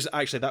 Yeah,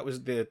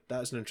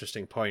 that's an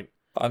interesting point.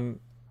 And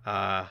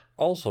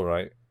also,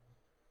 right,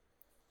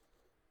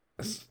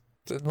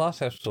 the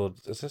last episode,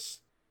 is this...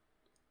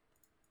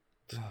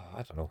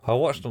 I don't know. I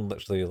watched them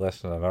literally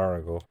less than an hour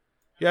ago.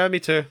 Yeah, me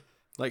too.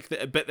 I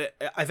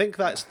think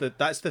that's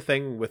the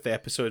thing with the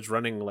episodes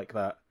running like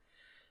that,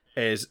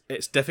 is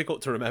it's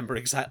difficult to remember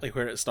exactly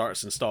where it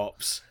starts and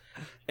stops.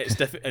 It's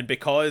and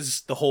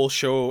because the whole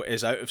show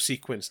is out of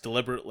sequence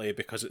deliberately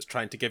because it's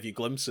trying to give you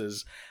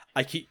glimpses,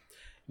 I keep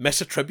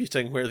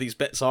misattributing where these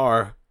bits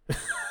are.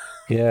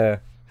 Yeah.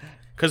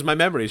 Because my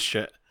memory's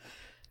shit.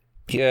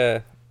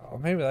 Yeah. Or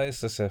maybe that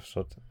is this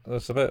episode.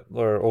 There's a bit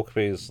where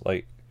Okabe's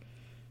like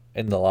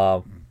in the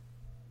lab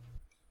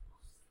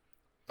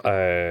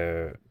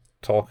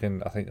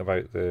talking, I think,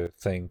 about the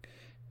thing,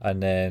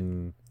 and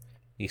then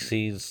he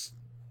sees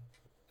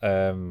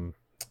the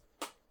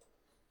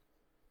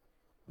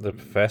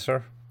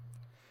professor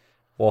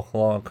walking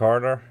along a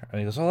corridor, and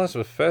he goes, "Oh, that's the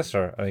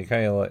professor," and he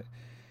kind of like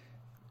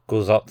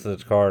goes up to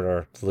the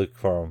corridor to look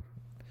for him,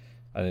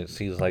 and it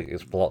seems like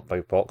it's blocked by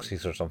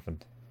boxes or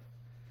something,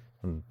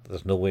 and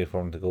there's no way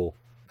for him to go.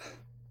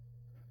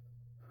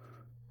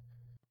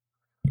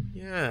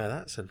 Yeah,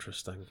 that's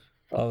interesting.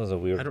 That was a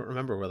weird... I don't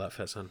remember where that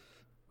fits in.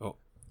 Oh,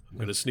 I'm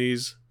gonna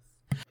sneeze.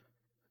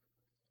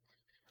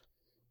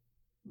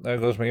 There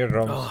goes my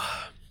eardrums.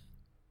 Oh.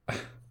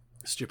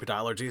 Stupid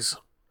allergies.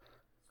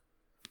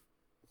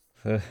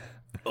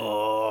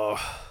 Oh.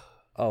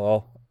 Oh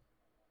well.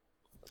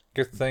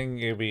 Good thing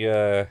you be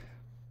what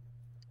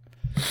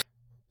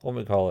do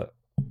we call it?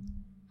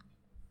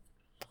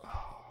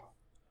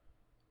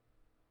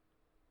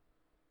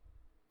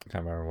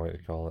 Can't remember what you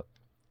call it.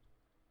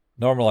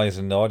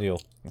 Normalizing the audio.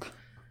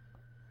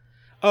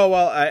 Oh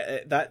well,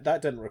 that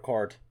didn't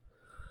record.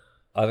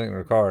 I didn't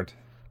record.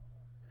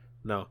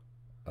 No.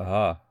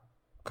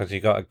 Because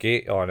you got a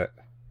gate on it.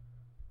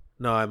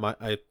 No,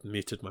 I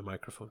muted my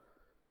microphone.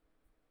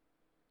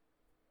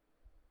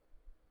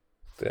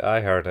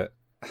 I heard it.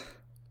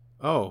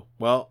 Oh,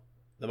 well,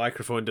 the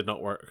microphone did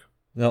not work.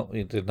 No,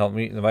 you did not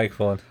mute the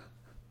microphone.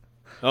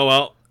 Oh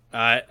well,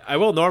 I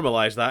will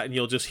normalize that, and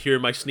you'll just hear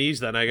my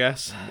sneeze then, I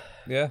guess.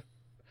 Yeah.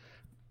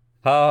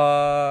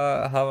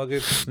 Have a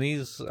good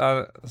sneeze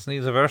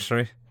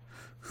anniversary.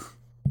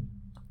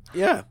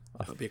 Yeah,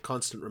 that'll be a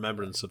constant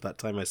remembrance of that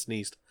time I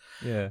sneezed.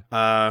 Yeah.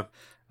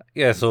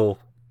 Yeah. So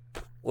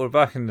we're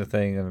back in the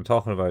thing, and I'm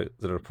talking about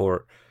the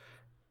report.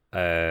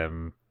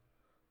 And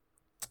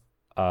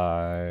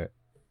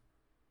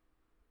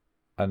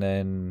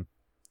then,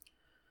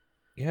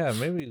 yeah,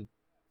 maybe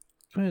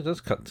it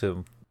does cut to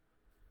him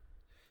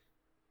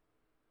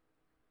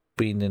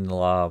being in the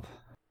lab.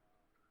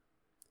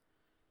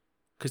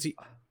 Because he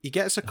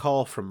gets a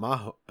call from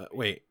Maho.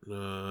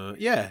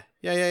 Yeah.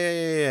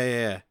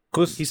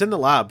 He's in the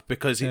lab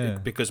because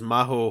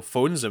Maho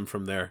phones him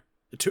from there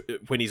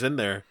when he's in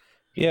there.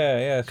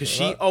 Yeah. Because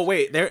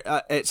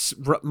it's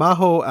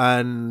Maho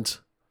and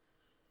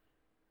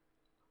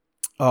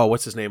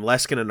what's his name?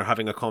 Leskinen are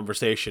having a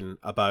conversation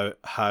about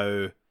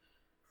how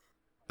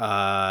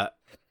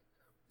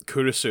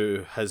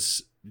Kurisu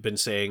has been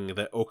saying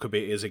that Okabe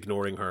is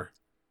ignoring her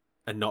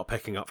and not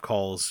picking up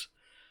calls.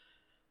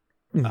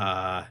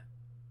 And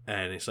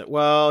it's like,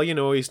 well,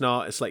 he's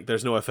not. It's like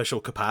there's no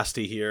official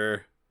capacity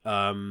here.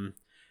 And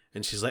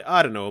she's like,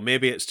 I don't know.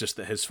 Maybe it's just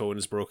that his phone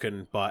is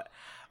broken, but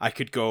I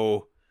could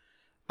go.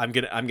 I'm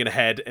gonna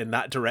head in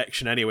that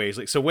direction anyways.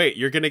 Like, so wait,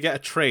 you're gonna get a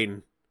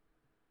train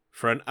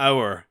for an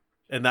hour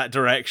in that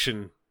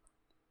direction,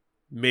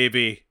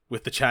 maybe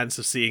with the chance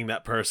of seeing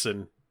that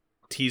person,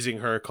 teasing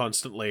her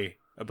constantly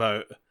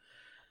about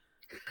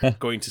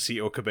going to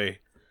see Okabe.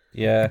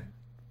 Yeah.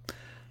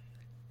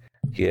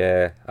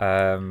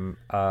 Well,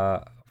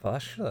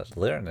 that's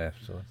later in the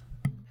episode.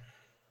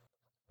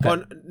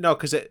 Oh no,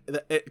 because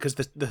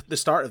the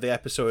start of the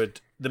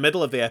episode, the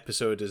middle of the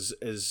episode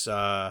is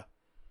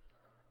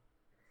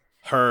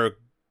her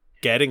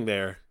getting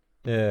there,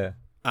 yeah,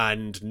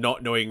 and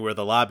not knowing where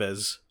the lab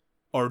is,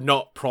 or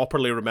not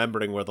properly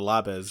remembering where the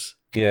lab is.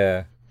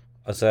 Yeah,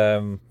 as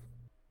yeah.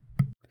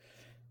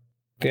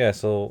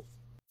 So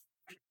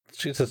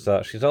she says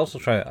that she's also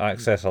trying to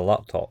access a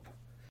laptop,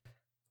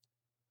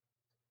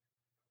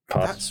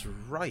 pass. That's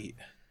right.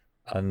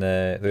 And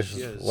this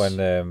She is is.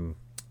 when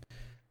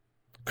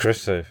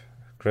Krista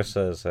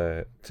is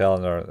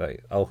telling her that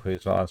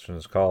Alfred's not answering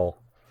his call.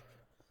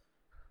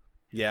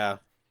 Yeah,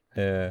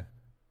 Yeah.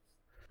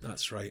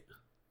 that's right.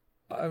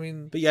 I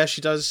mean, But yeah,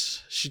 she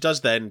does. She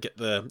does then get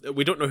the.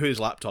 We don't know whose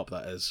laptop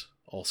that is.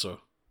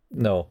 Also,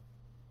 no.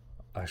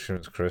 I assume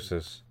it's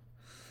Chris's.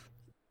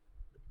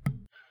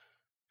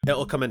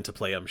 it'll come into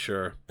play, I'm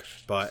sure.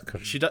 But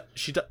she does.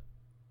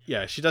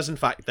 Yeah, she does in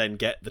fact then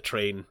get the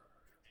train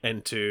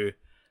into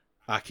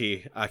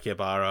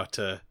Akihabara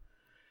to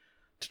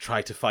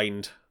try to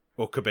find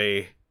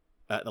Okabe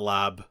at the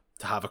lab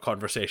to have a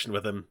conversation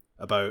with him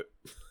about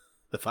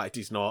the fact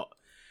he's not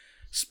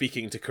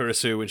speaking to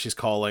Kurisu when she's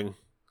calling.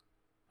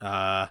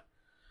 And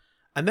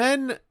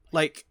then,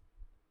 like,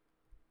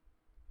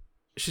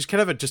 she's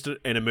kind of just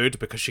in a mood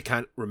because she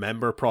can't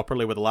remember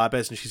properly where the lab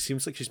is, and she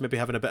seems like she's maybe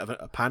having a bit of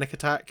a panic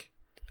attack.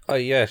 Oh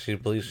yeah, she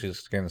believes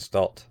she's getting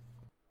stopped.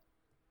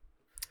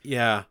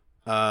 Yeah.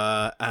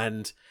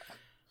 And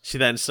she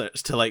then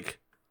starts to, like,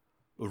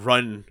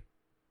 run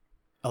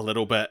a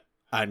little bit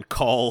and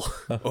call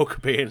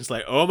Okabe, and it's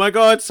like, oh my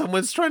god,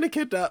 someone's trying to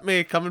kidnap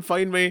me, come and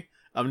find me.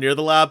 I'm near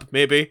the lab,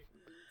 maybe.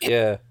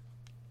 Yeah.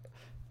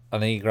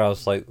 And he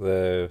grabs like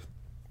not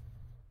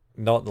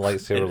the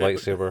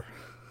lightsaber.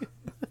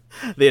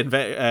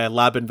 The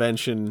lab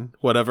invention,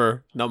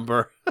 whatever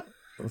number.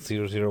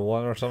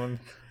 001 or something.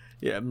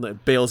 Yeah, and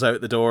like, bails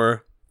out the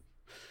door.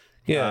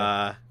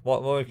 Yeah.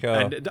 What like?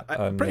 And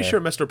I'm pretty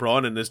sure Mr.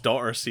 Braun and his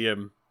daughter see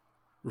him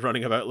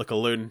running about like a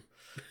loon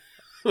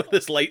with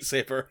his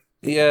lightsaber.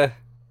 Yeah.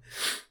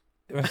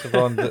 Mr.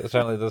 Braun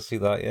certainly does see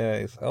that. Yeah.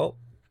 He's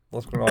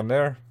what's going on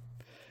there?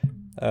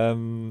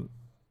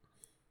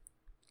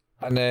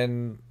 And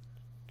then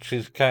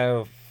she's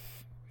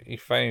he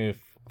finally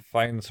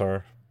finds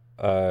her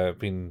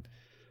being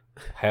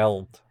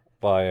held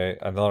by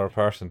another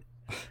person.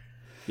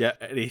 Yeah,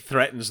 and he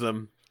threatens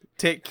them.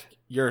 Take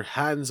your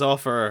hands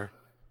off her.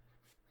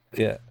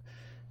 Yeah.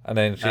 And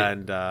then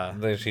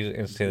she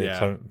instantly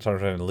turns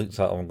around and looks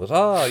at him and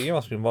goes, you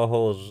must be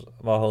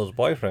Maho's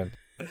boyfriend.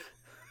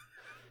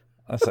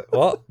 I was like,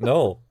 what?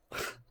 No.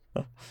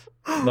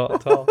 Not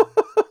at all.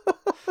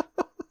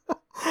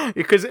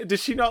 Because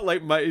does she not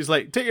like? He's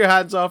like, take your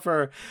hands off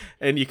her,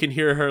 and you can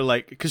hear her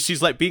like, because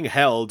she's like being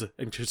held,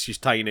 and she's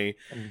tiny.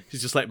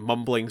 She's just like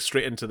mumbling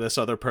straight into this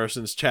other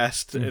person's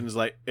chest, and is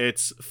like,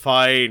 "It's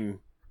fine."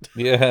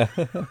 Yeah.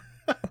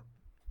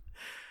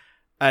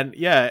 And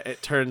yeah,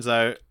 it turns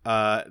out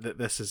that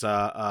this is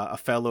a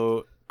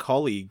fellow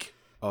colleague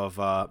of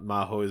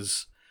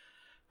Maho's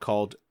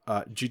called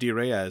Judy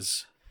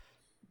Reyes.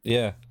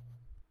 Yeah.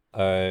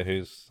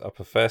 Who's a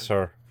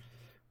professor.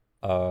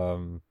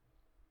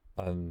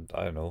 And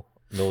I don't know,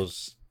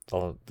 knows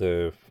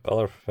the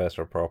other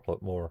professor properly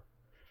more.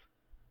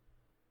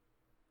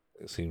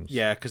 It seems.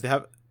 Yeah, because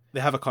they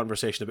have a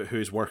conversation about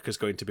whose work is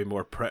going to be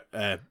more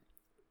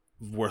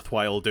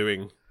worthwhile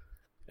doing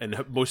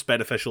and most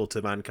beneficial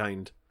to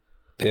mankind.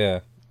 Yeah.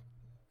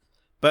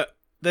 But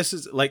it's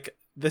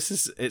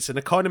an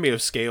economy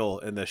of scale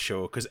in this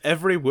show, because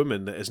every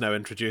woman that is now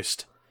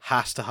introduced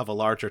has to have a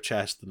larger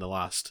chest than the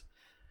last.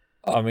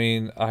 I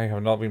mean, I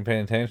have not been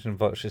paying attention,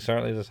 but she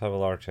certainly does have a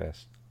large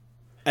chest.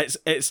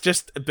 It's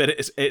just a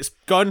bit. It's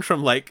gone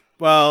from like,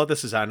 well,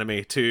 this is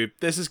anime, to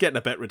this is getting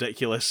a bit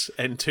ridiculous,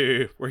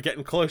 into we're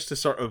getting close to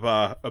sort of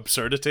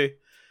absurdity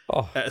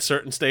at a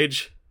certain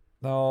stage.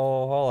 No,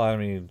 all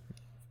anime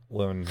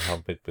women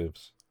have big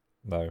boobs.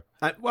 No.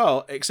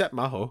 Well, except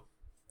Maho.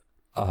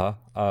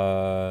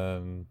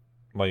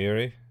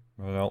 Mayuri?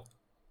 No.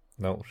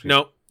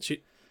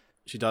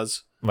 She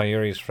does.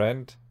 Mayuri's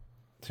friend,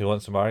 who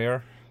wants to marry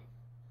her.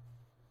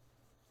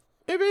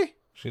 Maybe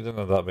she doesn't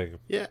have that big.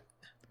 Yeah.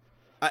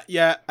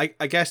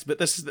 I guess, but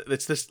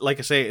it's this, like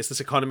I say, it's this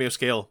economy of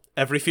scale.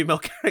 Every female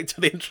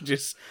character they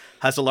introduce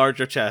has a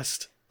larger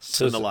chest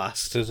than the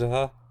last.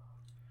 Suzuha?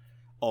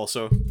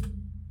 Also.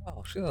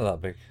 Oh, she's not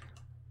that big.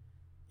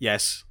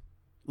 Yes.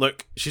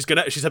 Look, she's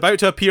about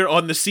to appear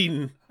on the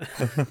scene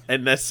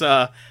in this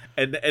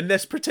in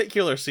this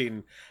particular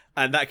scene,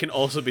 and that can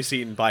also be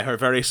seen by her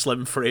very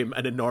slim frame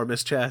and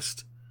enormous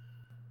chest.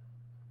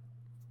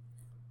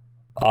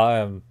 I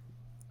am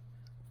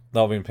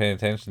not been paying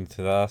attention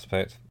to that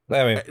aspect.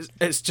 Anyway,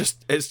 it's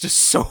just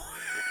so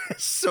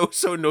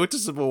so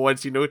noticeable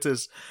once you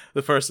notice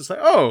the first. It's like,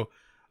 oh,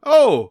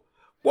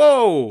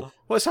 whoa,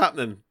 what's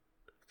happening?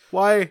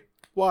 Why?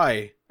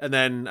 And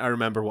then I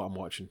remember what I'm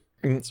watching.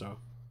 So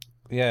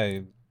yeah,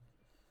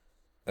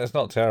 it's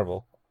not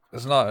terrible.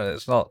 It's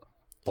not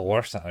the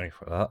worst anime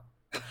for that.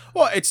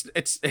 Well, it's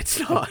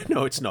not.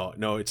 No, it's not.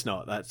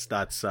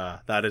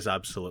 That is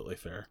absolutely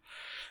fair.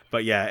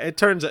 But yeah, it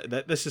turns out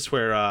that this is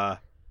where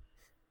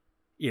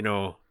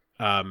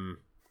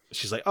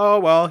she's like, oh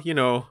well,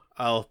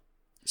 I'll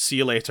see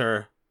you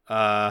later.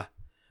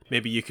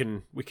 Maybe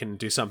we can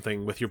do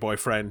something with your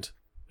boyfriend.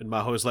 And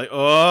Maho's like,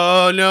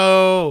 oh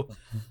no,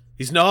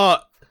 he's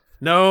not.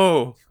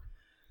 No,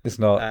 it's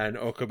not. And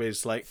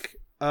Okabe's like,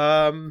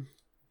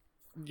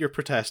 you're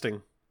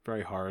protesting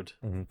very hard.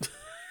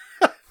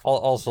 Mm-hmm.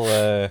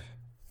 Also,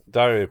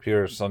 Dario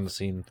appears on the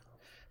scene,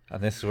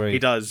 and this is where He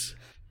does.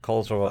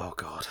 calls her up. Oh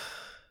God.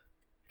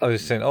 I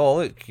was saying, "Oh,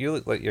 look, you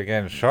look like you're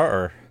getting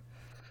shorter,"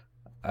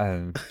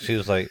 and she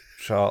was like,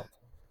 "Shut up."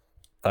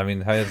 I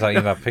mean, how is that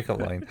even a pickup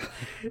line?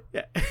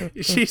 Yeah.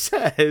 She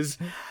says,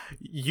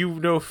 "You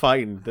know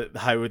fine that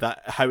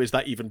how is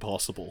that even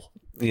possible?"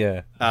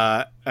 Yeah,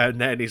 And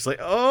then he's like,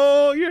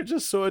 "Oh, you're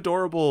just so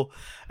adorable."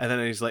 And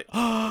then he's like,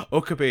 "Oh,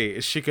 Okabe,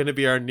 is she going to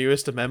be our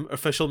newest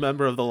official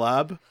member of the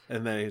lab?"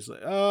 And then he's like,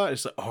 "Oh,"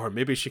 it's like, "Or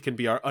maybe she can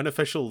be our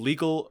unofficial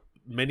legal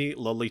mini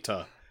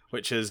Lolita,"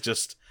 which is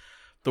just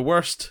the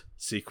worst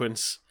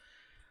sequence.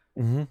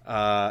 mm-hmm.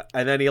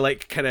 And then he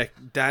like kind of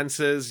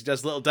dances, he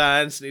does a little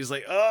dance, and he's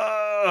like,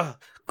 "Oh,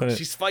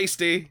 she's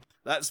feisty.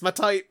 That's my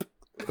type."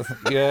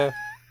 Yeah,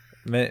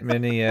 mini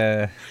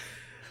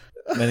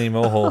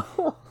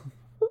moho.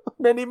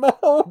 Mini Mo.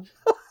 Oh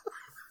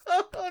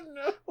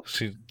no.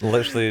 She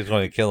literally is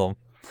going to kill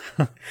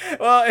him.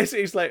 Well,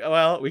 he's like,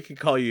 "Well, we can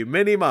call you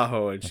Mini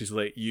Maho," and she's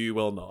like, "You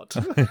will not.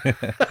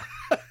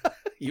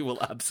 You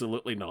will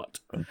absolutely not.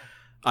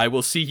 I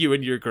will see you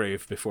in your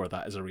grave before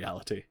that is a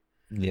reality."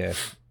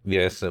 Yes,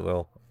 it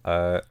will.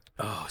 Oh,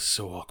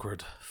 so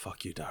awkward.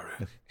 Fuck you,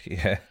 Daru.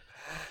 Yeah.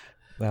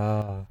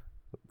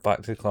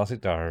 Back to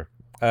classic Daru.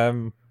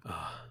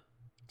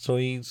 So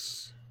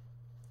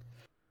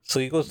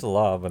he goes to the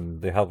lab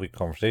and they have a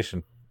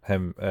conversation.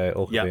 Him,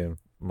 Okabe and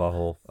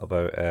Maho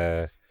about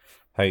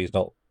how he's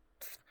not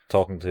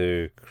talking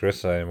to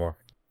Carissa anymore.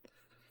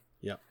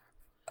 Yeah.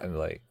 And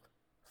like,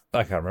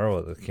 I can't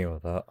remember what came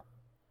of that.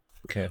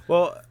 Okay.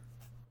 Well,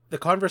 the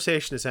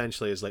conversation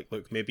essentially is like,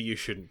 "Look, maybe you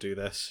shouldn't do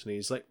this," and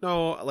he's like,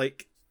 "No,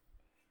 like,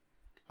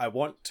 I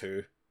want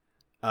to,"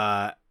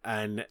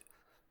 and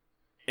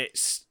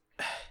it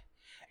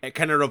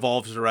kind of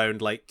revolves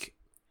around like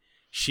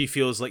she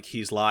feels like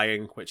he's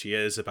lying, which he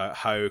is, about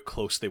how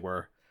close they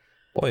were.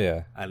 Oh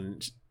yeah.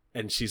 And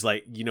she's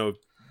like,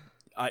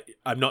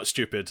 I'm not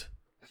stupid.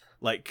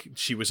 Like,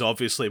 she was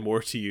obviously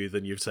more to you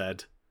than you've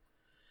said.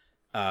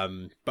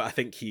 But I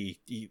think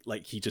he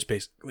just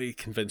basically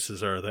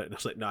convinces her that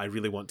it's like, no, I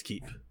really want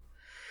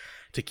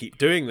to keep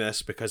doing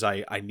this because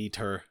I need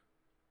her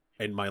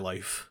in my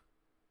life.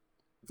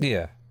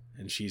 Yeah.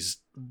 And she's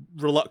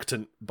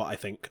reluctant, but I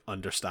think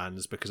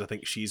understands, because I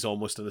think she's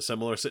almost in a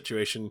similar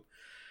situation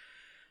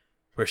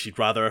where she'd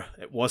rather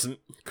it wasn't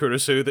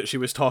Kurisu that she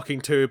was talking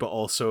to, but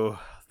also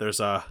there's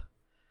a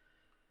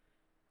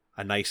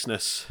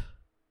niceness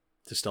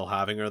to still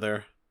having her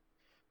there.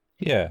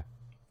 Yeah.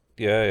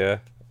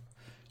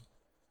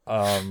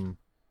 And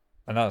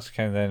that's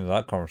kind of the end of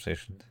that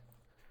conversation.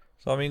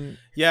 So I mean,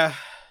 yeah,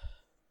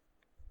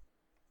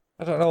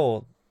 I don't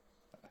know.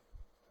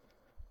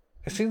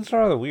 It seems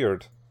rather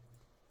weird,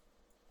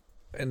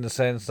 in the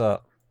sense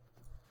that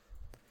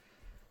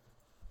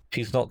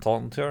he's not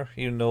talking to her,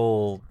 even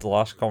though the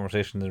last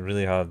conversation they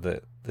really had,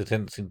 that they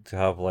didn't seem to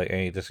have like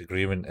any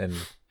disagreement in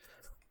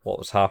what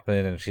was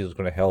happening, and she was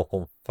going to help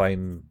him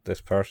find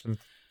this person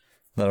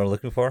that they're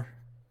looking for.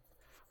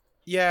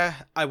 Yeah,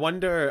 I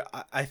wonder.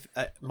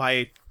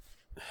 My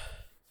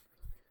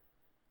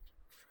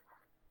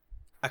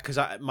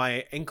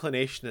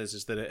inclination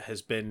is that it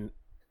has been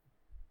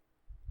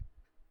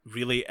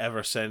really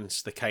ever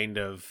since the kind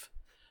of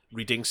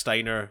reading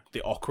Steiner,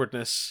 the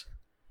awkwardness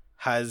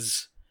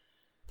has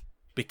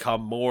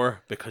become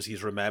more because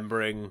he's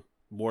remembering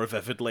more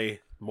vividly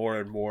more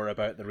and more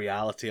about the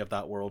reality of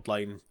that world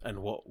line and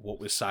what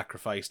was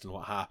sacrificed and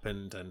what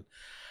happened. And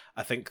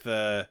I think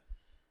the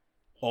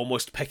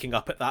almost picking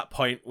up at that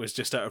point was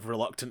just out of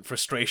reluctant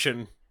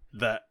frustration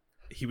that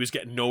he was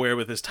getting nowhere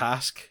with his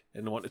task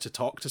and wanted to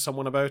talk to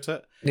someone about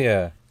it.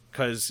 Yeah.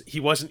 Because he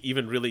wasn't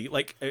even really,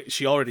 like,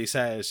 she already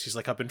says, she's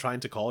like, "I've been trying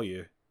to call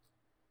you."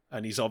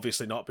 And he's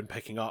obviously not been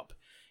picking up.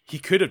 He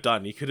could have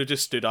done. He could have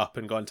just stood up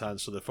and gone to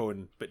answer the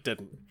phone, but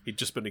didn't. He'd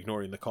just been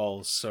ignoring the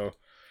calls. So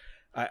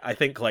I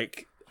think,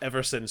 like,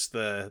 ever since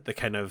the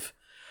kind of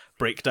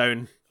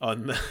breakdown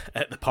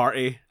at the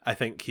party, I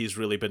think he's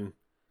really been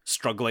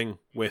struggling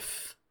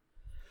with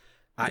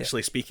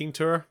actually speaking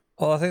to her.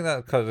 Well, I think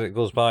that because it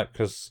goes back,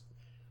 because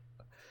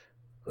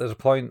there's a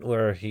point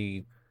where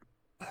I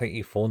think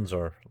he phones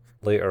her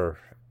later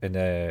in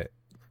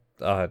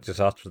just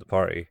after the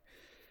party,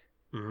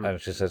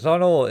 and she says, "Oh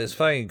no, it's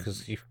fine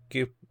because you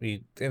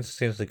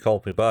instantly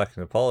called me back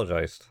and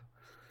apologized."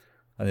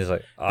 And he's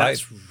like,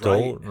 That's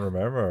don't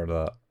remember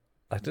that.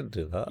 I didn't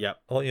do that. Yep.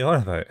 What are you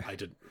on about?" I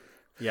didn't.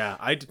 Yeah,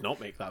 I did not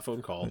make that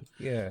phone call.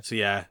 Yeah. So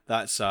yeah,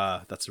 that's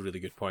a really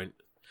good point.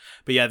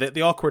 But yeah,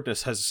 the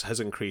awkwardness has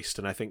increased,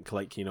 and I think,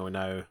 like,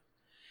 now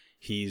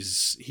he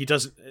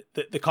doesn't,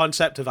 the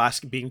concept of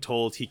being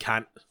told he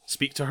can't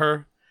speak to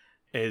her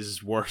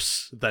is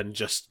worse than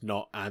just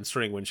not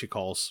answering when she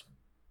calls,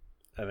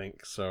 I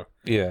think. So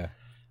Yeah.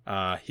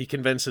 he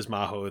convinces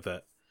Maho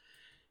that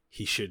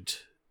he should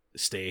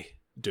stay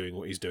doing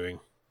what he's doing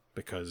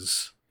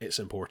because it's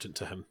important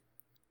to him.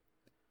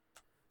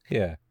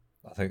 Yeah,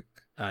 I think.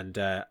 And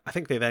I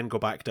think they then go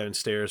back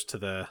downstairs to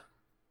the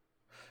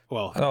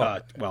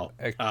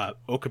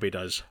Okabe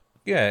does.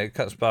 yeah, it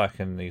cuts back,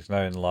 and he's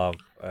now in the lab,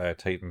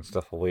 typing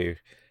stuff away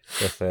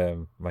with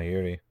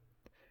Mayuri.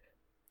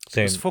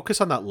 Saying, Let's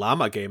focus on that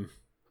llama game.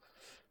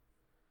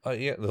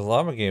 yeah, the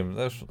llama game.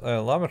 There's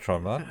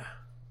Lamatron, man.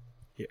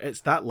 Yeah,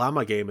 it's that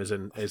llama game is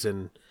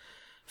in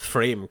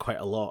frame quite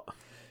a lot.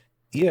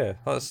 Yeah,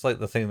 that's like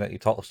the thing that he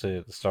talks to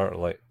at the start of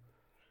like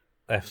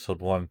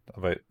episode 1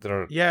 about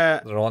they're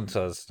onto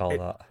us and all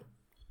that.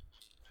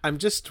 I'm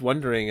just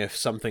wondering if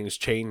something's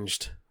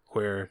changed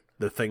where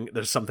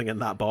there's something in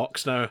that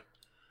box now.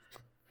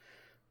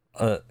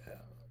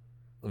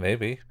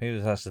 Maybe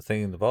that's the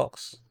thing in the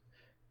box.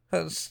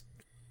 Isn't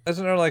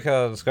there like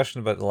a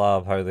discussion about the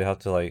lab, how they have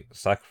to like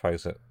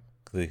sacrifice it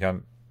because they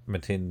can't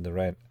maintain the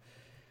rent?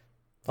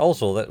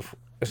 Also,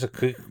 it's a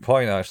quick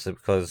point actually,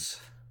 because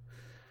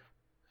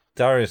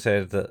Dario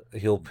said that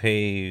he'll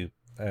pay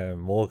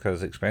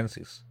Mocha's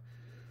expenses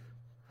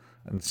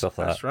and stuff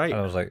like That's that. right. And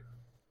I was like,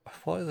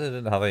 why they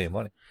didn't have any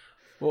money?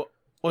 Well,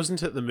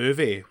 wasn't it the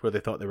movie where they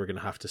thought they were going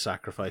to have to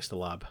sacrifice the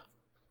lab?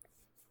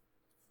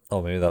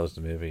 Oh, maybe that was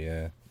the movie.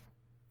 Yeah,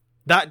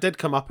 That did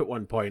come up at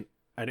one point,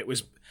 and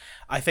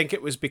I think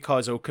it was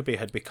because Okabe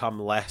had become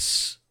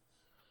less.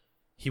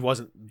 He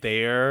wasn't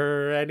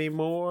there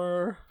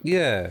anymore.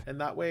 Yeah, In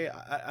that way,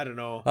 I don't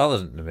know. that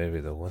wasn't the movie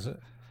though, was it?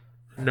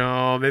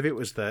 No, maybe it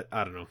was that.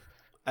 I don't know.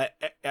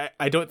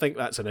 I don't think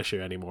that's an issue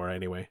anymore.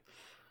 Anyway,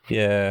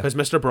 Yeah, because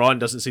Mr. Braun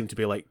doesn't seem to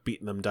be like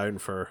beating them down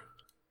for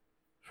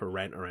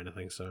rent or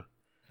anything. So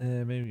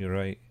maybe you're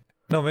right.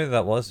 No, maybe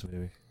that was the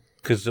movie,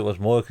 because it was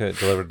Mocha that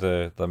delivered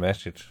the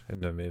message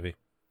in the movie.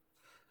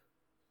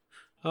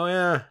 oh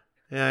yeah,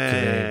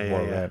 yeah.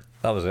 Rent.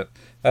 That was it.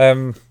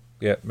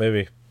 Yeah,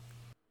 maybe.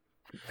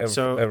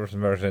 So- everything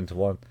merged into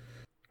one.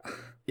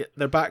 Yeah,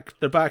 they're back.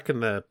 They're back in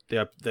the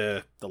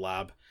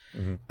lab,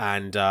 Mhm.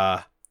 and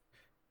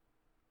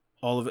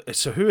all of it.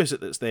 So who is it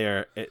that's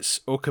there? It's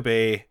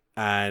Okabe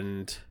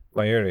and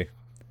Mayuri.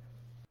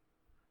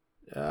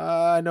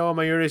 no,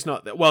 Mayuri's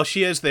not there. Well,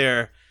 she is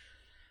there,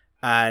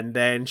 and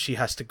then she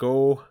has to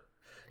go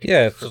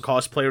Yeah, for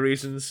cosplay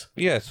reasons.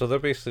 yeah. So they're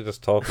basically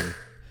just talking.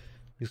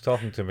 He's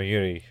talking to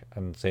Mayuri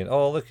and saying,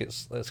 "Oh, look,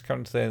 it's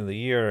coming to the end of the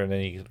year," and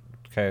then he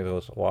kind of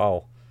goes,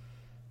 "Wow,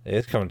 it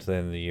is coming to the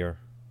end of the year,"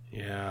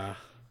 Yeah,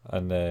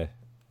 and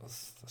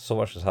so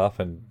much has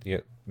happened,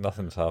 yet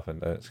nothing's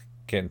happened. And it's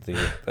getting to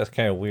the that's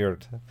kind of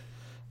weird.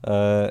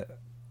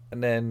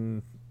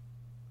 And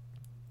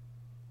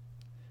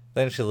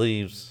then she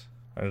leaves,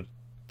 and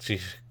she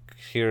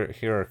hear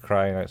her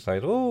crying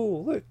outside.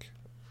 Oh, look!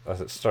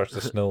 As it starts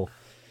to snow.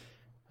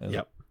 And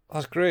Yep.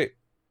 that's great.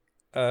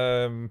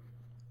 You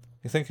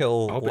think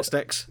it'll? I hope it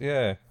sticks.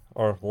 Yeah,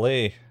 or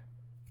lay.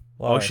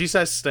 Oh, Lie. she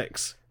says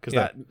sticks because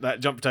Yeah. that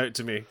jumped out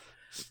to me.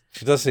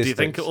 She does say. Do you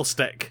think sticks. it'll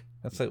stick?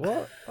 It's like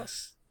what?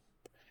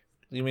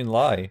 You mean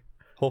lie?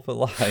 Hope it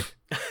lie.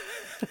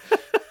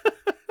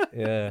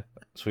 Yeah,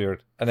 it's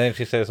weird. And then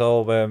she says,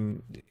 "Oh,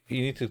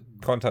 you need to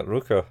contact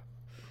Ruka."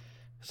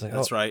 It's like,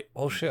 That's right.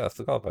 Oh shit, I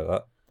forgot about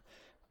that.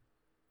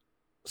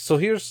 So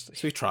here's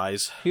So he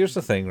tries. the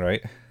thing,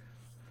 right?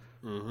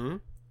 Mm-hmm.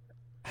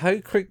 How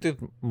quick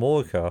did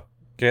Mocha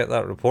get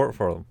that report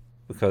for them?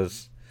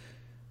 Because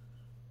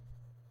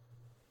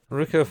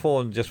Ruka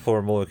phoned just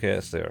before Mocha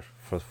gets there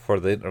for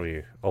the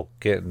interview of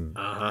getting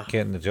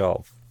the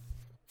job,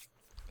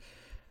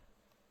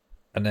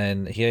 and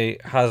then he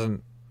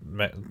hasn't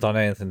done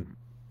anything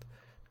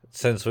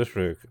since with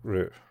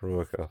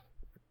Ruka.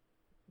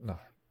 No.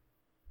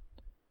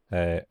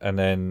 And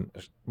then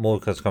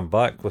Mocha's come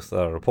back with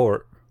a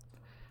report,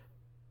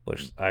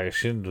 which I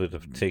assumed would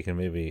have taken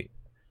maybe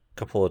a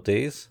couple of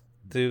days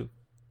to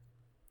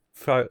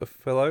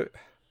fill out.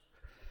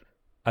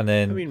 And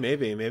then I mean,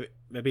 maybe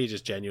he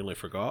just genuinely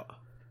forgot.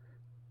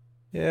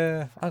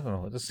 yeah, I don't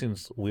know. It just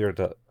seems weird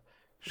that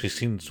she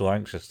seemed so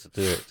anxious to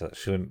do it that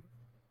she wouldn't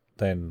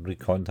then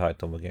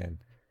recontact him again.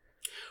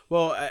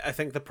 Well, I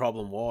think the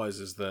problem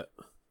is that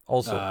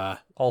Also,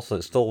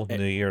 it's still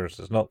New Year's.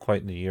 It's not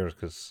quite New Year's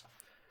because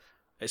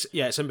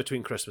it's in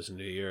between Christmas and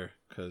New Year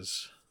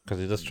because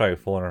he just tried to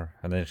phone her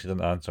and then she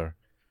didn't answer.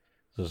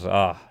 So it's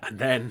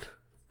and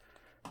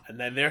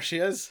then there she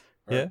is.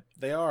 Or Yeah.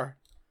 they are.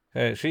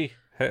 she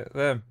hit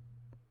them.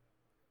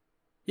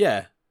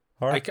 Yeah,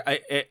 Her.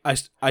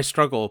 I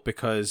struggle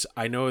because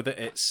I know that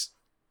it's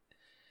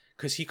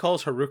because he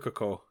calls her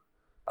Rukako,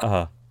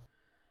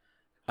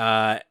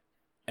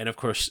 and of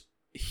course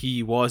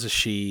he was a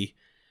she,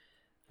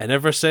 and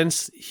ever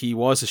since he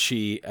was a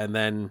she and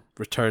then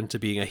returned to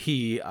being a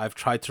he, I've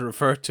tried to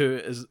refer to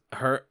it as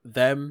her,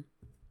 them,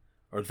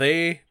 or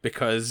they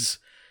because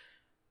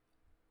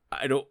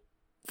I don't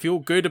feel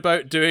good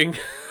about doing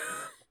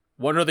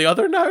one or the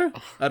other now.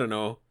 I don't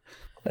know.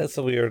 That's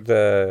a weird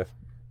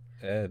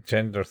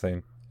gender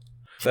thing.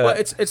 Well,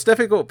 it's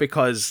difficult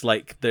because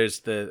like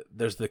there's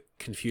the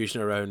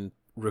confusion around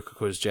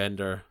Rukako's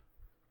gender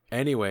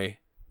anyway,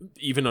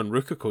 even on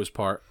Rukako's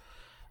part.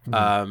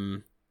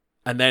 And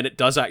then it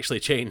does actually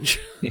change.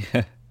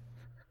 Yeah.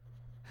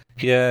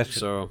 Yeah,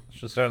 So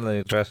she's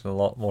certainly dressing a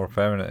lot more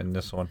feminine in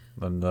this one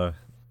than the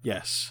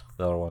yes,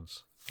 other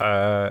ones.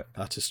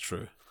 that is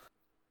true.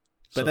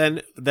 But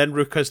then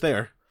Ruka's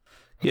there.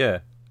 Yeah,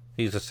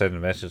 he's just sending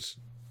a message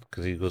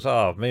because he goes,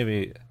 "Oh,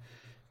 maybe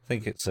I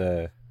think it's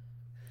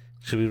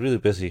should be really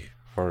busy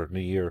for New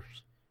Year,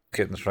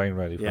 getting the shrine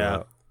ready for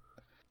that."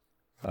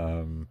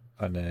 And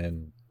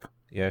then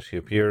she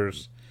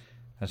appears,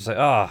 and she's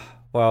like,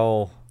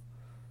 well,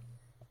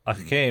 I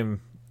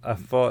came. I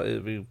thought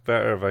it'd be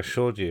better if I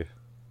showed you,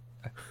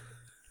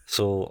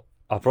 so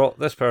I brought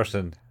this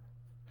person,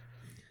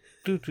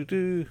 which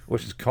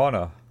is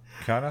Kana.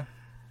 Kana.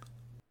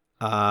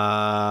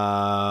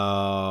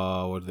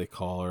 What do they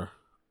call her?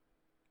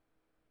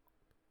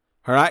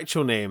 Her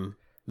actual name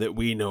that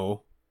we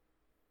know,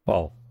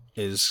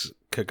 is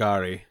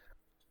Kagari.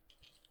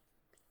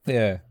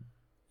 Yeah.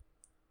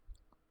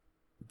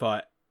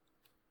 But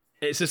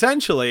it's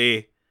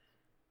essentially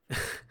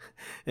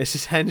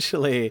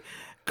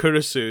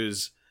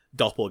Kurisu's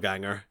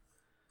doppelganger.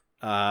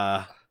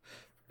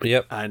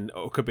 Yep. And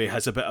Okabe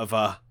has a bit of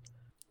a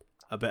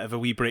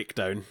wee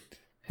breakdown.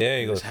 Yeah,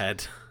 in his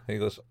head. He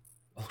goes,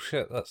 "Oh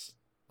shit, that's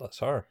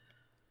her."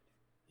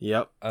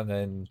 Yep. And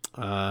then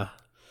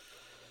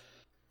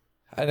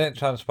it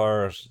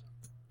transpires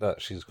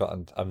that she's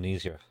got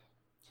amnesia.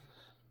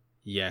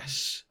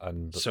 Yes.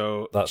 And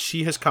so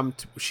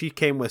she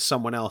came with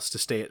someone else to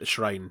stay at the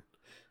shrine.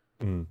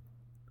 Mm.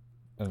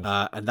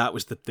 And that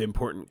was the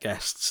important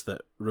guests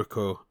that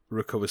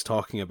Ruka was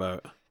talking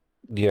about.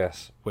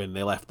 Yes. When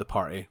they left the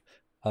party.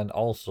 And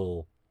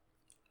also,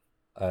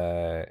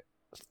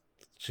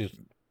 she's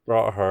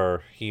brought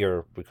her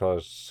here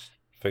because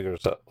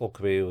figures that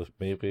Okabe will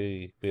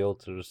maybe be able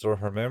to restore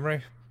her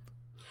memory.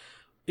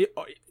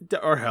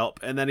 Or help.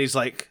 And then he's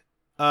like,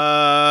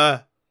 nah.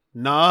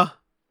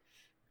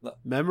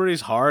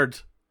 Memory's hard.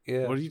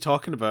 Yeah. What are you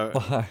talking about?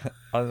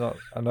 I'm not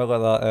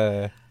like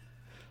that.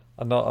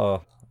 I'm not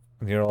a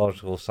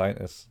neurological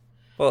scientist.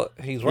 But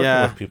he's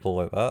working with people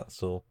like that,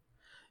 so.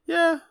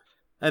 Yeah.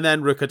 And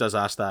then Ruka does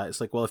ask that.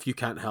 It's like, well, if you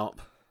can't help,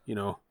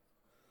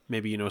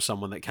 maybe you know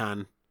someone that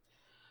can.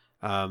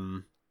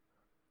 And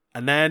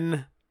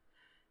then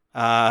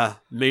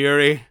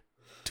Mayuri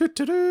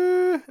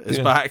is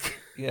back.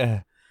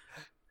 Yeah.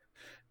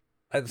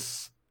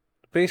 It's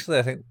basically,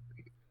 I think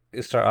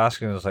you start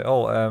asking, it's like,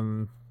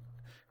 so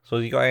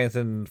you got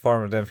anything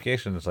form of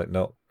identification? It's like,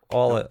 no.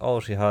 All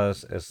she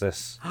has is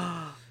this.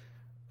 And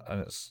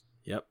it's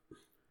the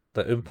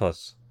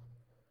Oompas.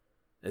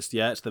 It's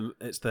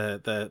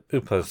the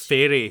Oopas.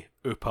 fairy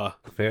Oopa.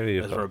 Fairy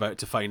Oopa. As we're about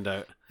to find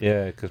out.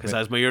 Yeah, because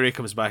as Mayuri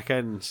comes back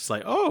in, she's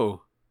like,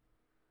 "Oh,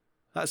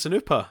 that's an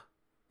Oopa.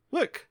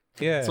 Look,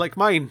 it's like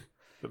mine,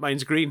 but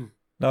mine's green.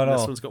 No,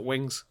 this one's got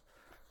wings."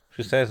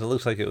 She says it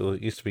looks like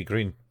it used to be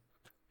green.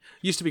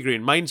 Used to be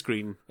green. Mine's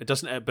green. It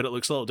doesn't, but it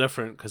looks a little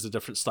different because of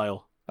different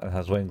style. And it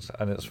has wings,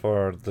 and it's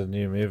for the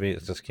new movie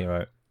that just came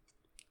out.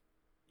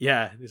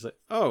 Yeah, he's like,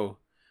 "Oh,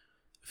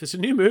 if it's a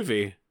new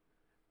movie,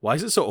 why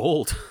is it so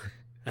old?"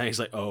 And he's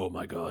like, "Oh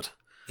my god."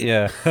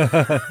 Yeah.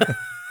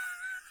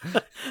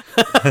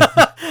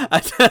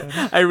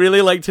 I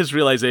really liked his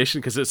realization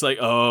because it's like,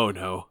 oh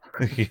no.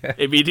 Yeah.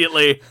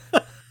 Immediately.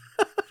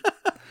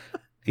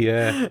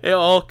 Yeah. It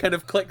all kind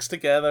of clicks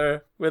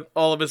together with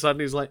all of a sudden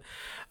he's like,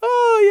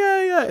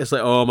 oh yeah. It's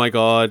like, oh my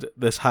god,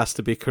 this has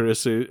to be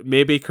Kurisu.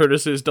 Maybe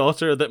Kurisu's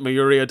daughter that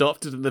Mayuri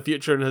adopted in the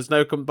future and has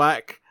now come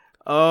back.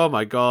 Oh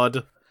my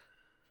god.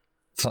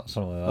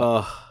 Something like that.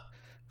 Oh,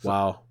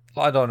 wow.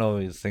 I don't know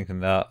if he's thinking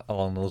that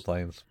along those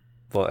lines,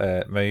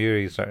 but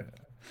Mayuri starting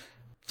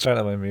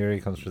when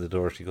Mayuri comes through the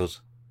door, she goes,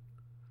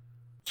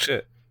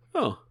 "Shit!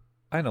 Oh,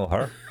 I know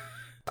her,"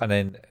 and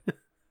then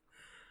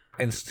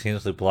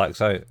instantaneously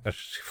blacks out as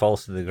she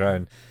falls to the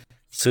ground.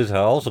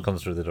 Suzuha also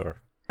comes through the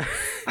door.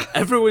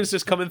 Everyone's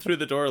just coming through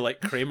the door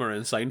like Kramer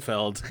and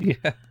Seinfeld.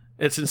 Yeah,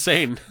 it's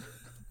insane.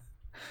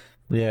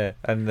 Yeah,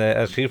 and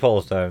as she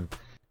falls down,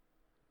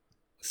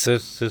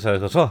 Suzuha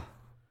goes, "Oh,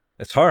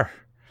 it's her."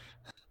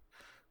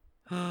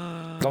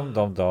 Dum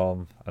dum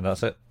dum, and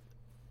that's it.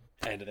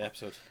 End of the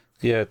episode.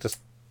 Yeah, just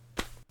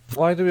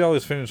why do we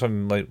always finish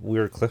on like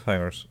weird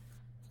cliffhangers?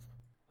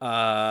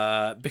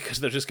 Because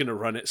they're just gonna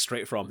run it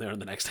straight from there in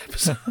the next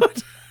episode.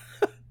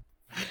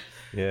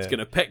 Yeah, it's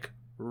gonna pick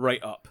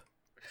right up.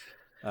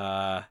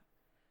 Yeah,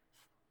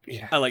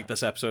 I like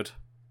this episode.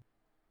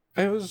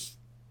 It was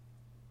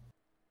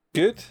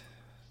good,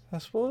 I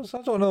suppose.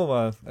 I don't know,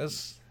 man.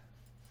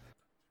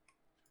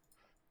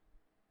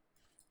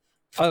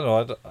 I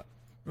don't know.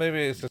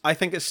 Maybe it's just... I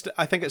think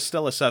it's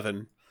still a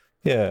 7.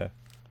 Yeah.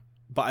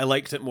 But I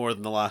liked it more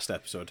than the last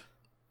episode.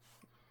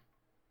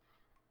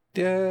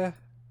 Yeah.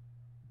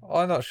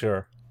 I'm not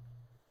sure.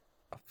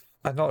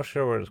 I'm not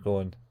sure where it's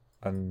going.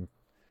 And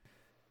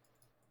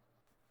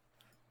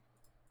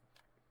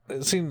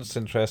it seems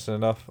interesting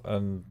enough,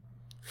 and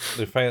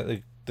they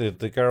finally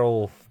the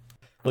girl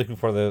looking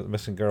for the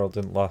missing girl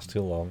didn't last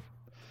too long.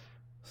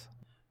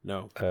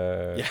 No.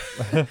 Yeah.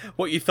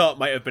 What you thought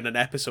might have been an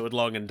episode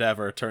long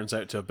endeavor turns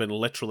out to have been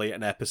literally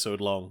an episode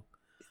long.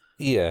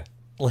 Yeah.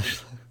 Could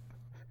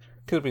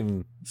have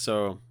been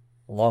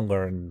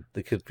longer, and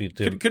they could be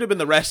doing... Could have been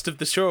the rest of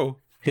the show.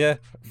 Yeah,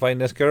 find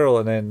this girl,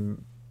 and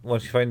then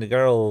once you find the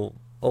girl,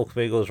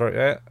 Okabe goes,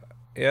 right,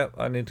 yeah,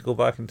 I need to go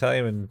back in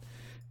time and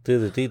do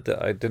the deed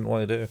that I didn't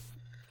want to do.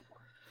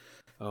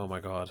 Oh my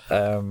god.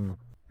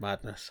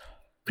 Madness.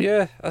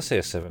 Yeah, I say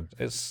a 7.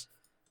 It's...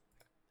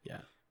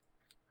 Yeah.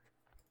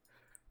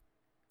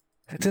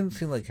 It didn't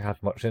seem like it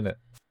had much in it,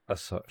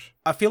 as such.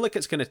 I feel like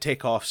it's going to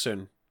take off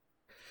soon.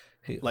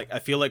 Like, I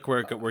feel like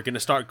we're going to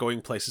start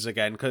going places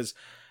again, because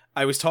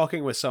I was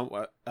talking with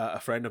a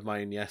friend of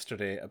mine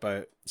yesterday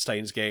about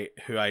Steins Gate,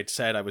 who I'd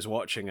said I was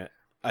watching it.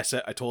 I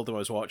told them I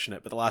was watching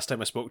it, but the last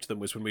time I spoke to them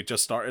was when we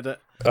just started it.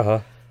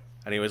 Uh-huh.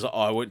 And he was like,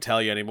 oh, I won't tell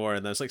you anymore.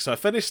 And I was like, so I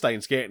finished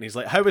Steins Gate, and he's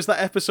like, how was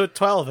that episode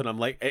 12? And I'm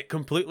like, it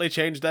completely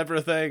changed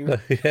everything.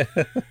 Yeah.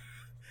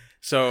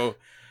 So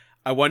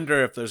I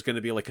wonder if there's going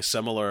to be like a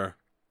similar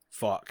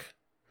fuck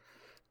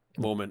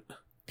moment.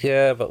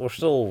 Yeah, but we're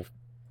still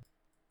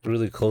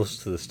really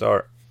close to the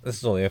start. This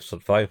is only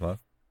episode 5, man.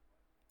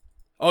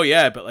 Oh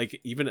yeah, but like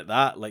even at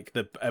that, like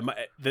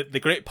the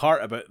great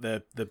part about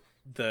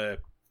the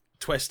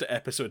twist at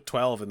episode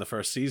 12 in the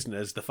first season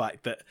is the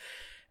fact that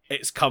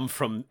it's come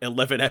from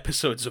 11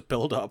 episodes of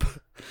build up.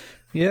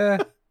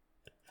 Yeah.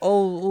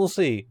 Oh, we'll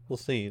see. We'll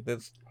see.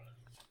 There's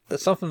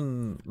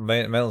something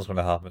mental's going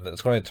to happen.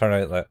 It's going to turn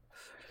out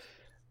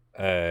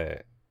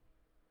that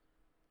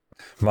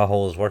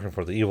Maho is working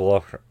for the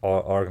evil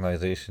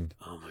organization.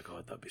 Oh my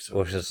god, that'd be so.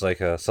 Which is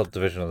like a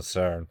subdivision of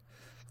CERN,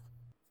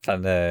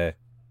 and the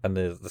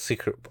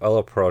secret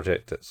other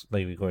project that's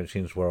maybe going to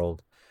change the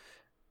world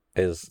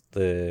is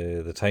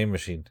the time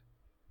machine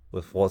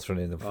with what's her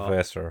name, the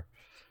professor.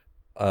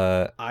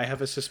 I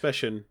have a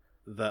suspicion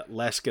that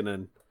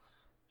Leskinen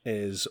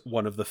is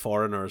one of the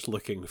foreigners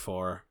looking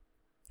for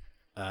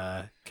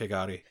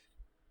Kigari.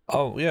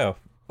 Oh yeah,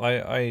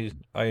 I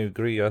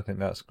agree. I think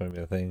that's going to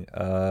be a thing.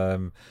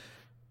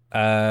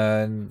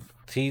 And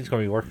he's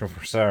going to be working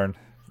for CERN.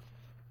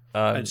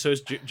 And so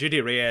is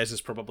Judy Reyes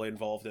is probably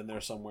involved in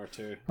there somewhere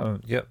too.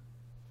 Yep.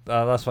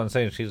 That's what I'm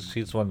saying. She's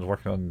the one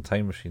working on the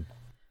time machine.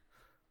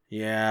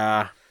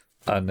 Yeah.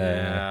 And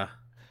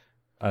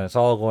it's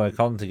all going to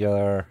come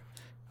together,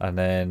 and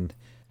then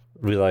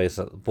realize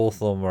that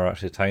both of them are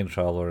actually time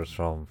travelers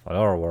from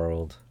another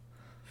world.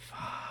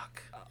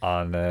 Fuck.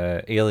 And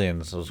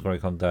aliens was going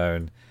to come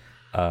down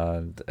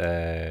and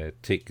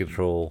take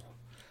control,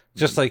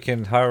 just like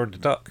in Howard the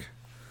Duck.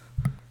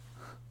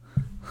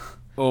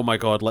 Oh my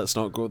god, let's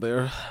not go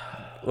there.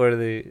 Where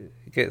the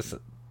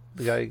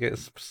guy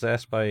gets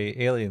possessed by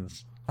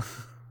aliens.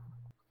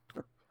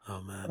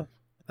 Oh man,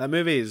 that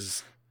movie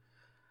is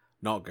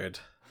not good.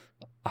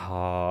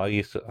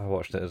 I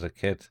watched it as a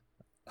kid.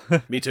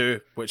 Me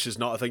too, which is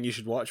not a thing you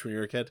should watch when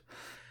you're a kid.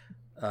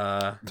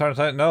 Turns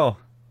out, no.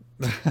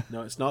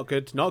 No, it's not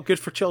good. Not good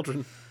for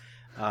children.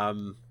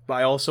 But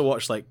I also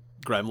watched like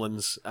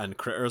Gremlins and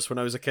Critters when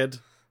I was a kid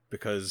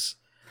because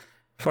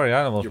for the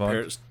animals, your man.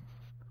 parents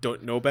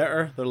don't know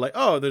better. They're like,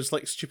 oh, there's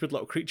like stupid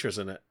little creatures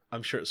in it.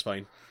 I'm sure it's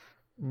fine.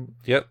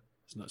 Yep.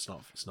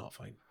 It's not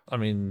fine. I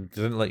mean,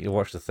 they didn't let you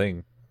watch The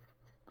Thing.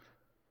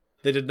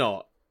 They did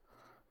not.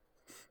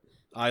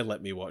 I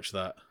let me watch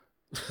that.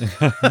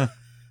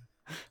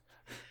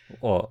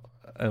 What?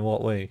 In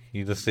what way?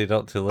 You just stayed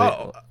up till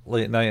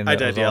late night and I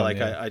did, yeah.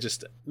 I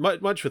just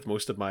much with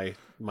most of my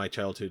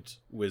childhood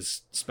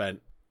was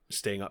spent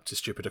staying up to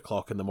stupid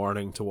o'clock in the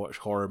morning to watch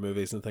horror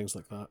movies and things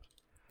like that.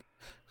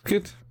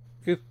 Good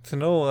to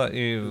know that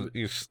you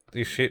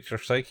shaped your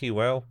psyche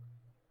well.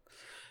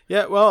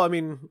 Yeah, well, I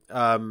mean,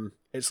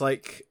 it's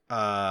like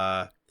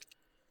I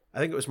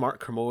think it was Mark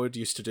Kermode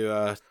used to do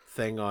a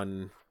thing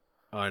on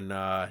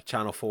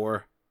Channel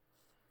 4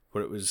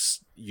 where it was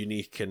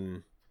unique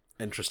and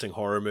interesting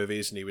horror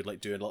movies, and he would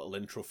like do a little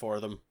intro for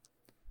them,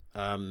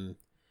 and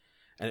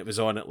it was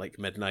on at like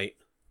midnight.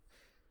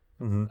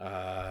 Mm-hmm.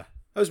 I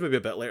was maybe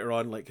a bit later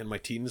on, like in my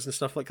teens and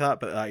stuff like that,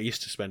 but I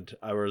used to spend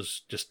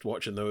hours just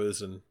watching those,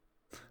 and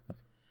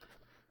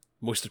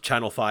most of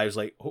Channel 5's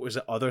like, what was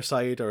it, Other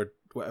Side or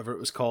whatever it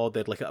was called, they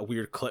had like a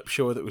weird clip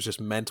show that was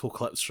just mental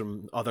clips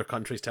from other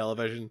countries'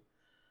 television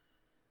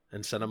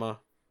and cinema.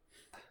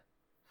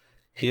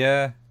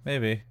 Yeah,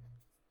 maybe.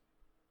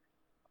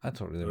 I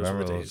don't really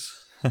remember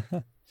those.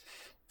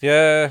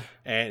 Yeah.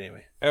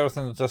 Anyway,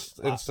 everything's just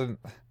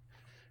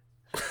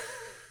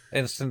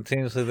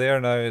instantaneously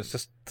there now. It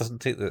just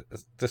doesn't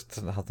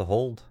have the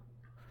hold.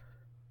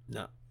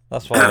 No,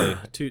 that's why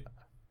too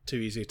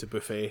easy to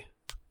buffet.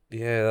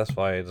 Yeah, that's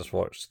why I just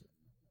watch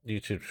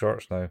YouTube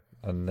Shorts now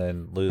and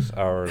then lose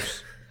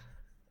hours.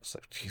 It's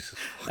like Jesus.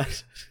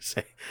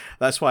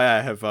 That's why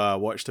I have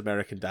watched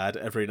American Dad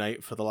every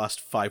night for the last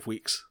 5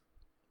 weeks.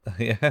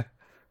 Yeah,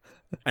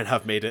 and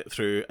have made it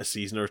through a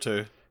season or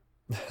two.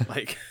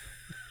 Like,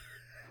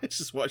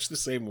 just watch the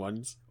same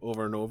ones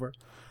over and over.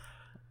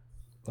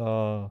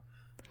 Not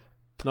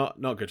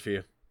good for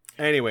you.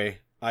 Anyway,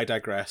 I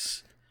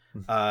digress.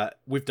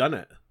 We've done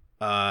it.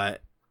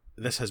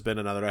 This has been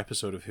another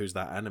episode of Who's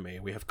That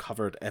Anime. We have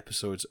covered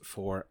episodes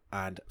 4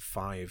 and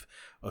 5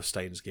 of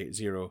Steins Gate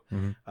Zero.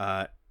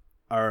 Mm-hmm.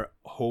 our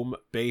home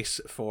base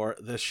for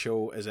this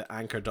show is at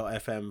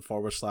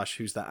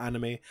anchor.fm/who's that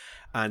anime,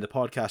 and the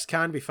podcast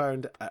can be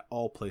found at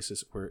all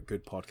places where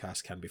good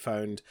podcasts can be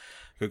found: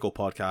 Google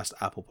Podcast,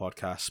 Apple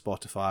Podcast,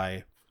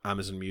 Spotify,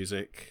 Amazon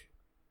Music,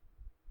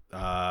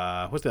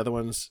 what's the other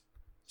ones?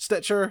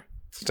 Stitcher,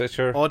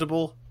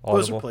 Audible.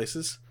 Those are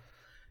places.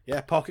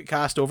 Yeah, Pocket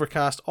Cast,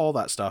 Overcast, all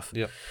that stuff.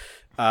 Yep.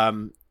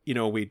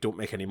 We don't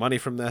make any money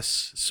from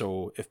this,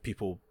 so if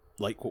people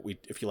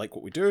if you like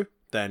what we do,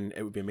 then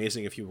it would be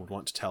amazing if you would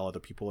want to tell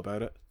other people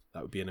about it.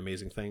 That would be an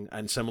amazing thing.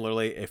 And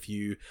similarly, if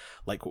you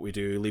like what we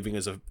do, leaving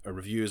us a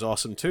review is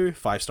awesome too.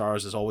 5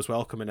 stars is always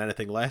welcome, and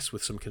anything less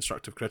with some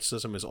constructive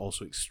criticism is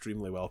also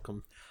extremely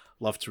welcome.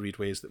 Love to read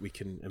ways that we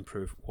can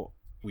improve what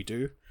we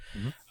do.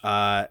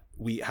 Mm-hmm.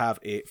 We have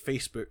a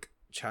Facebook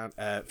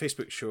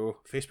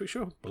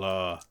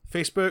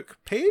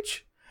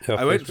page. Yeah,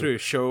 I went through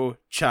show,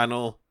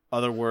 channel,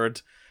 other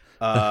word.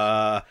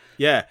 Yeah,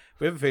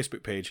 we have a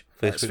Facebook page.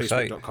 That's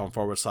facebook.com/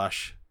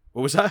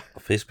 what was that? A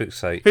Facebook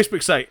site.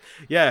 Facebook site.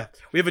 Yeah,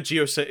 we have a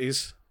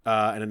GeoCities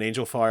and an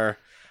Angel Fire.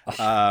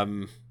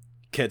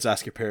 Kids,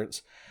 ask your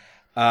parents.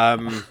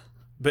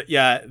 But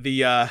yeah,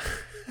 the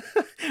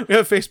we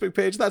have a Facebook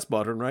page. That's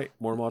modern, right?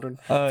 More modern.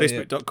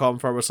 Facebook.com/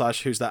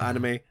 who's that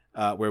anime,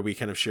 where we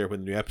kind of share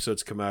when the new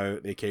episodes come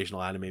out, the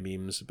occasional anime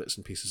memes, bits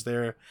and pieces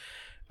there.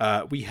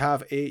 We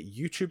have a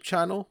YouTube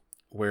channel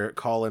where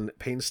Colin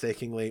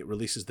painstakingly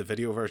releases the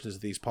video versions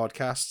of these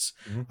podcasts.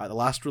 Mm-hmm. The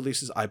last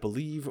releases, I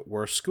believe,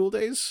 were School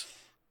Days.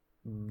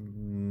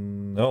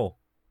 No.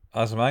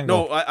 Azumanga.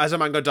 No,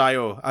 Azumanga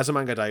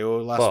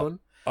Daioh, last one.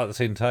 At the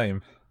same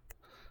time,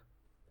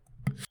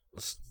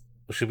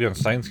 we should be on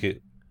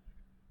Steins;Gate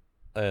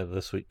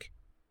this week.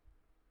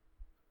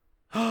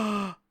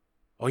 Oh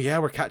yeah,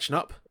 we're catching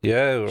up.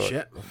 Yeah,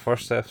 shit.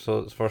 First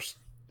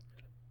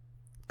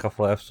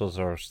couple of episodes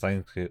are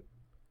Steins;Gate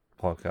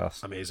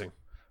podcast. Amazing.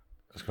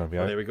 It's going to be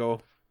out. There we go.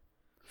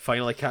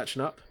 Finally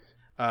catching up.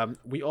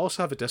 We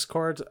also have a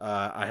Discord.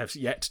 I have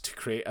yet to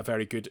create a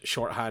very good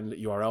shorthand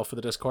URL for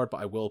the Discord,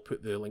 but I will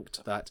put the link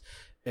to that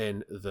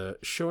in the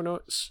show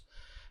notes.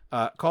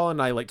 Colin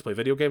and I like to play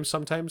video games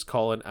sometimes.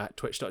 Colin at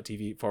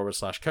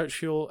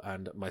twitch.tv/couchfuel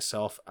and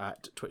myself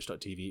at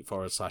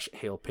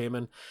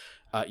twitch.tv/hailpayman.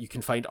 You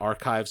can find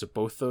archives of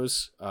both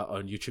those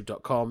on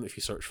youtube.com if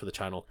you search for the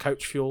channel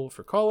Couchfuel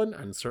for Colin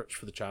and search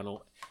for the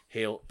channel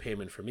Hail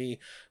Payman for me.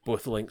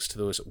 Both links to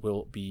those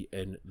will be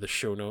in the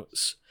show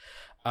notes.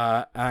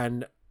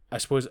 And I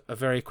suppose a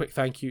very quick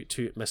thank you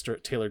to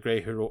Mr. Taylor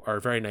Gray, who wrote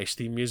our very nice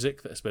theme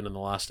music that has been in the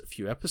last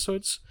few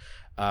episodes.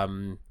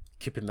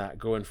 Keeping that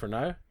going for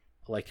now,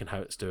 liking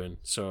how it's doing.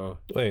 So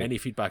any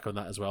feedback on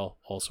that as well,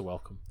 also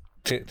welcome.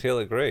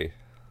 Taylor Gray?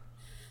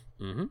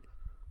 Mm-hmm.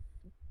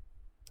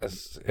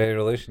 Is in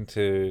relation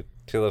to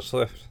Taylor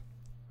Swift?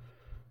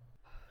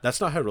 That's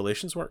not how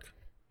relations work.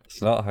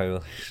 It's not how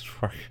relations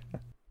work.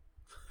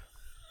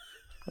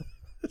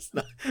 It's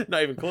not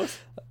even close.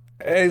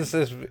 As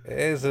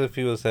if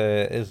he was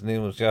his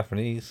name was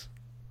Japanese.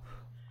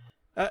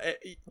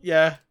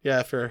 Yeah,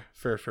 fair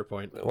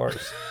point. It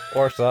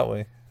works that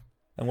way.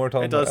 And we're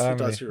talking about anime. It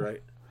does, you're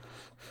right.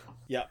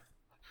 Yeah.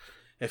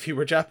 If he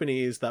were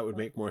Japanese, that would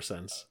make more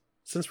sense.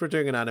 Since we're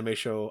doing an anime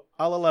show,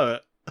 I'll allow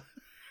it.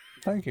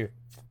 Thank you.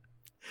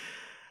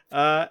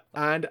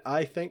 And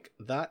I think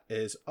that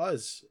is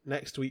us.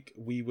 Next week,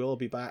 we will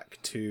be back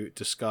to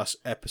discuss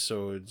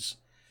episodes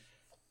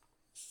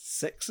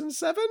 6 and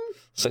 7?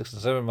 6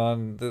 and 7,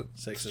 man.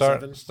 6 and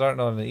 7.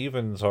 Starting on the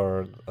evens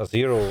or a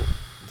 0,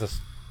 this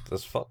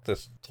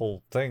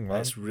whole thing, man.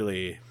 It's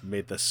really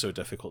made this so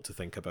difficult to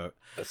think about.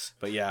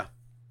 But yeah.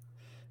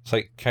 It's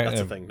like counting.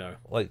 That's a thing now.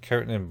 Like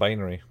counting in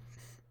binary.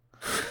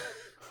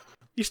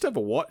 You used to have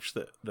a watch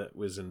that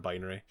was in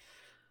binary.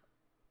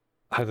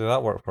 How did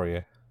that work for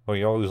you? Were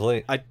you always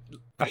late? I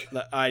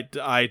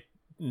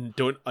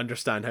don't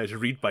understand how to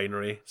read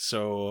binary,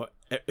 so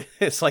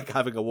it's like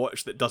having a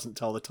watch that doesn't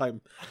tell the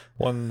time.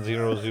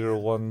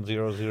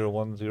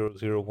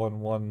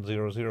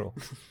 10010010011000.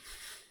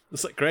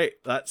 It's like,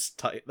 great, that's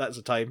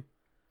a time.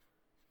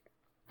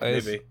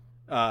 Maybe.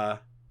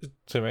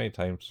 Too many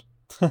times.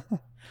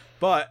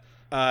 But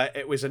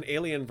it was an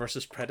Alien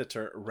vs.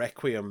 Predator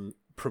Requiem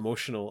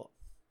promotional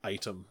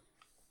item.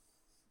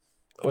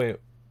 Wait.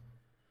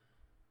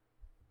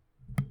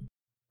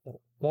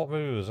 What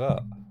movie was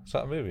that? Is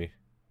that a movie?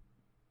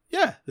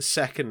 Yeah, the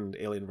second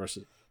Alien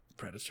vs.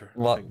 Predator.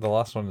 The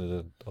last one they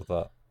did of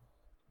that.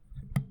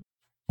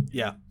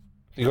 Yeah.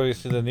 You got to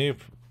see the new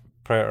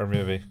Predator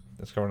movie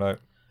that's coming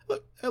out.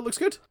 Look, it looks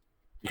good.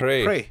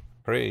 Prey,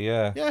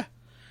 yeah. Yeah.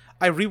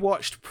 I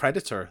rewatched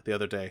Predator the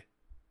other day.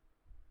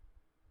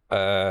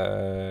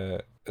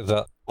 Is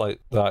that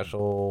like the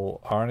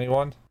actual Arnie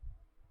one?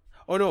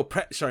 Oh no,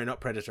 sorry, not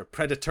Predator.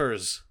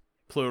 Predators,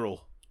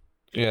 plural.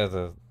 Yeah,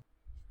 the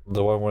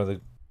one where they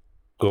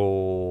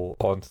go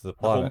onto the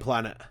planet. The home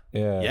planet.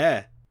 Yeah.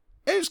 Yeah.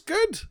 It's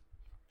good.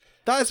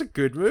 That is a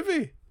good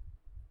movie.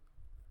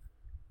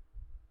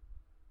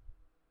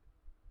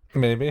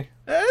 Maybe.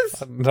 It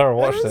is. I've never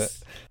watched it.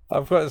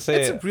 I've got to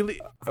say, it's a really.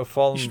 I've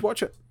fallen, you should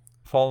watch it.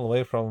 fallen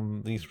away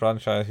from these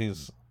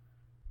franchises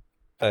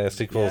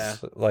sequels.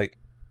 Yeah. Like,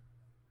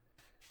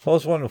 what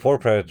was one before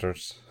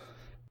Predators?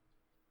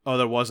 Oh,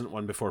 there wasn't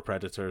one before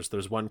Predators.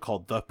 There's one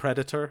called The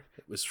Predator.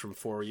 It was from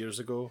 4 years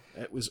ago.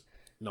 It was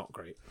not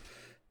great.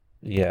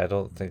 Yeah, I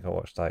don't think I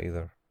watched that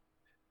either.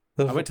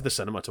 I went to the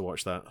cinema to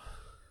watch that.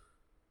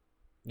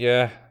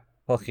 Yeah,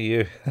 lucky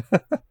you.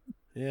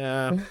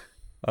 Yeah.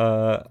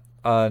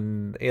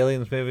 And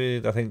Aliens,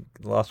 maybe. I think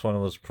the last one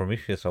was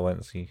Prometheus. I went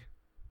to see.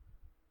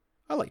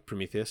 I liked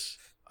Prometheus.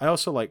 I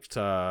also liked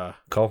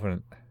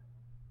Covenant.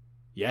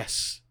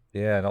 Yes.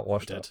 Yeah, not I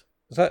watched did.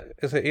 it.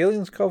 Is it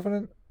Aliens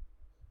Covenant?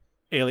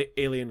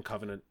 Alien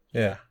Covenant.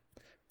 Yeah.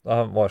 I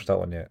haven't watched that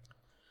one yet.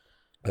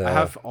 I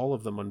have all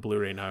of them on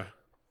Blu-ray now.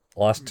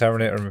 Last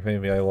Terminator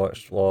movie I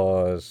watched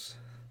was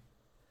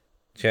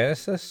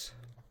Genesis.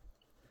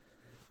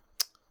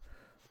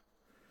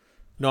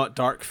 Not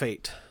Dark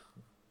Fate.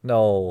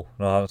 No,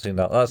 I haven't seen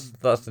that.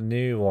 That's the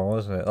new one,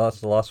 wasn't it?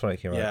 That's the last one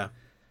that came out.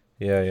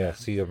 Yeah.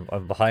 See,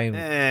 I'm behind.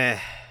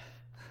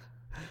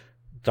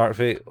 Dark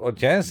Fate. Oh,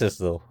 Genesis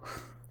though.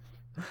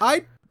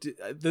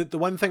 The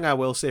one thing I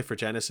will say for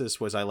Genesis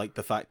was I liked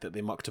the fact that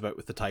they mucked about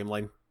with the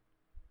timeline.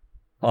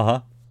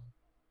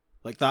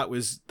 Like that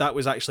was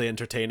actually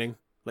entertaining.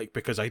 Like,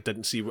 because I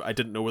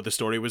didn't know where the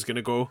story was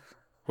gonna go.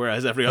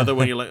 Whereas every other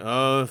one you're like,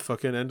 oh,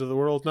 fucking end of the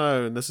world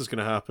now, and this is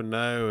gonna happen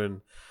now, and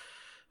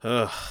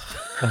Well,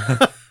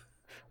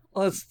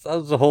 that's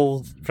the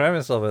whole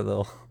premise of it,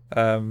 though.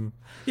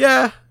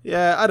 yeah,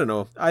 I don't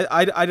know.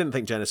 I didn't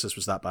think Genesis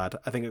was that bad.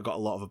 I think it got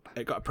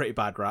a pretty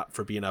bad rap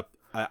for being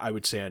I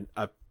would say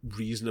a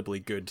reasonably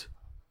good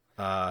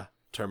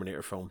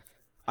Terminator film.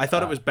 I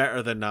thought it was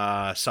better than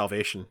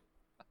Salvation.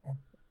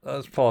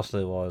 That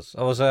possibly was.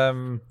 I was I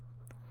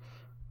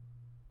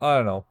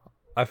don't know.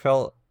 I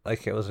felt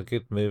like it was a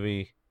good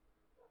movie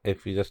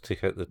if you just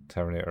took out the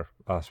Terminator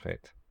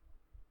aspect.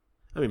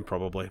 I mean,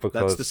 probably. Because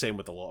that's the same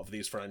with a lot of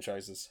these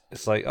franchises.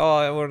 It's like,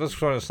 oh, we're just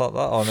going to slap that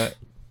on it.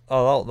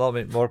 Oh, that'll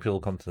make more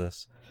people come to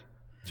this.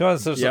 Do you know,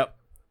 Yep.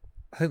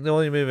 I think the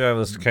only movie I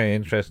was kind of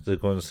interested to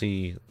go and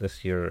see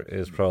this year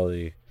is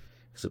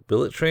it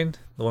Bullet Train?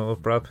 The one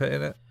with Brad Pitt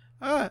in it?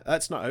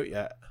 That's not out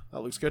yet.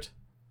 That looks good.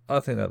 I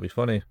think that'd be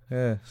funny.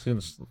 Yeah,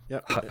 seems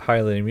Yep.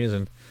 highly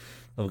amusing.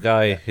 A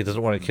guy who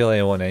doesn't want to kill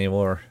anyone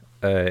anymore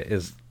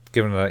is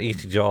given an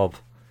easy job,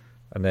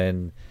 and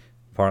then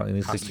apparently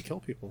needs Has to kill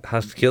people.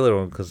 Has to kill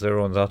everyone because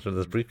everyone's after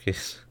this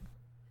briefcase.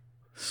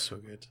 So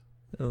good.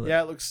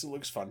 Yeah, it looks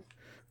fun.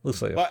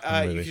 Looks like. But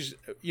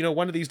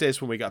one of these days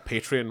when we get a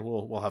Patreon,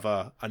 we'll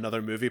have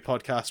another movie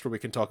podcast where we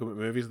can talk about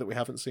movies that we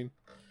haven't seen.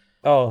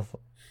 Oh,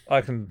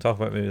 I can talk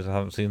about movies I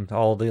haven't seen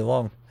all day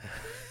long.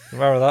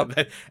 Remember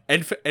that?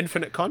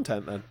 Infinite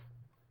content, then.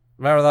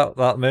 Remember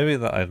that movie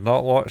that I've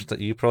not watched that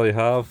you probably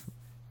have?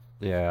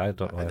 Yeah, I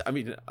don't know. I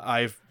mean,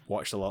 I've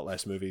watched a lot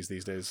less movies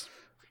these days.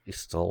 You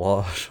still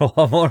watch a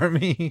lot more than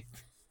me.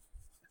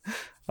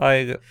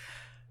 What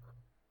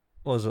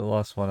was the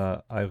last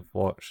one I've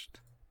watched?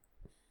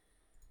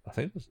 I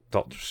think it was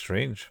Doctor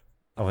Strange.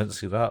 I went to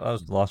see that. That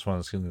was the last one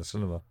I've seen in the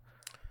cinema.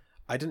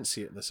 I didn't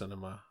see it in the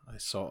cinema. I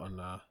saw it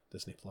on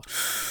Disney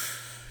Plus.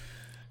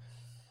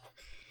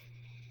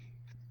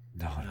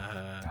 No.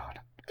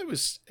 It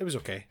was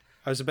okay.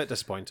 I was a bit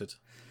disappointed.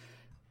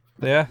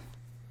 Yeah.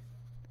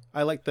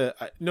 I like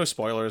no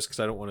spoilers because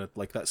I don't want to,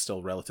 like, that's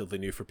still relatively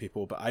new for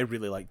people, but I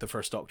really liked the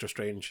first Doctor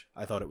Strange.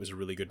 I thought it was a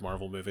really good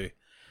Marvel movie.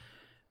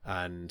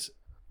 And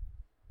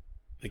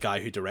the guy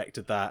who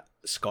directed that,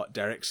 Scott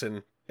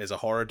Derrickson, is a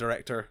horror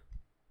director.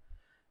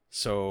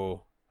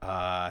 So,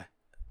 I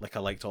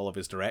liked all of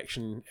his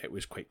direction. It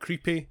was quite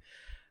creepy.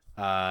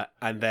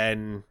 And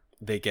then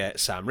they get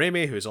Sam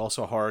Raimi, who's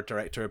also a horror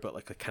director, but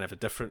like a kind of a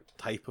different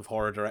type of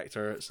horror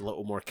director. It's a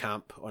little more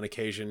camp on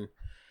occasion.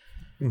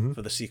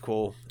 For the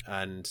sequel,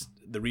 and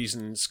the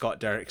reason Scott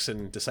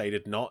Derrickson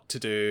decided not to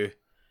do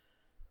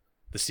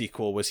the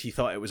sequel was he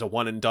thought it was a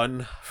one and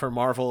done for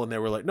Marvel, and they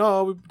were like,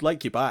 no, we'd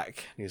like you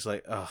back. And he's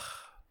like, ugh,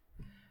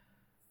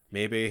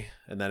 maybe.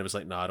 And then it was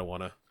like, no, I don't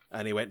want to.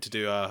 And he went to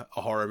do a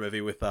horror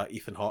movie with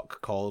Ethan Hawke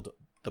called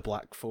The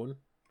Black Phone.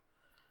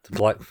 The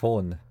Black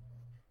Phone.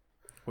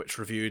 Which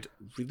reviewed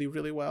really,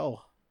 really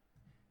well.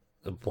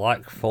 The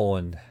Black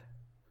Phone.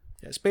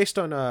 Yeah, it's based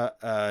on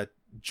a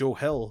Joe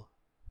Hill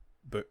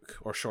book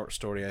or short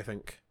story, I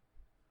think.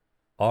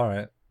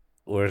 Alright.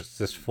 Where's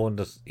this phone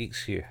that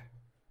eats you?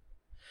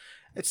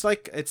 It's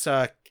like it's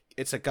a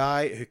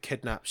guy who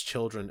kidnaps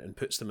children and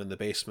puts them in the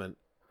basement,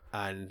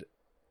 and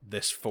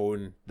this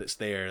phone that's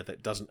there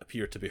that doesn't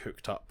appear to be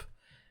hooked up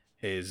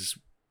is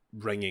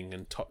ringing,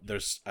 and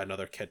there's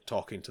another kid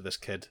talking to this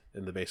kid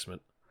in the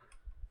basement.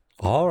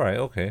 Alright,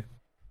 okay.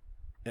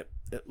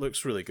 It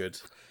looks really good.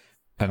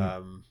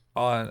 And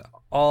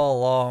all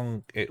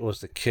along it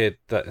was the kid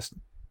that's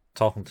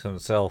talking to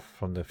himself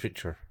from the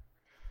future.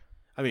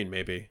 I mean,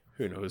 maybe.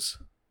 Who knows?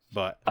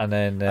 But and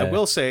then I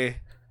will say,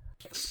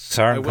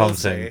 CERN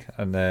comes in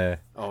and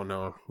oh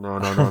no.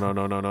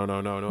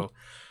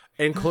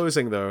 In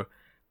closing, though,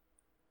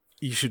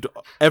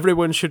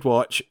 everyone should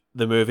watch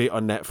the movie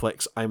on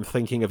Netflix, I'm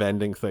Thinking of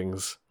Ending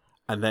Things.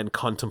 and then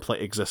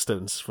contemplate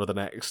existence for the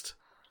next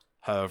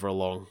however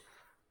long.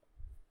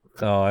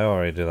 Oh, I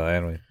already do that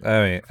anyway.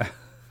 I mean,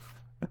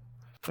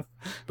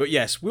 But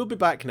yes, we'll be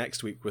back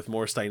next week with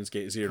more Steins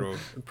Gate Zero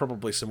and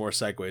probably some more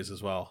segues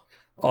as well.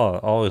 oh,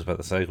 always about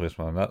the segues,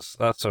 man.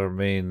 That's our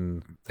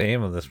main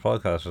aim of this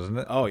podcast, isn't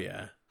it? Oh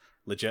yeah,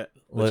 legit.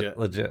 Legit.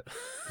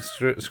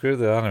 Screw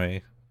the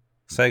anime.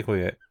 Segue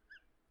it.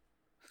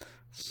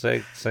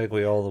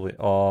 Segue all the way.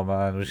 Oh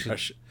man, we should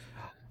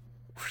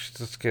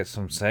just get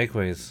some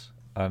segues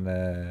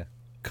and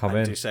come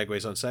in. Do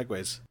segues on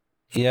segues.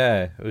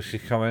 Yeah, we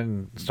should come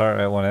in, start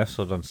out one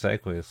episode on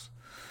segues.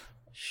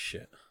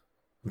 Shit.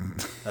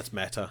 That's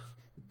meta.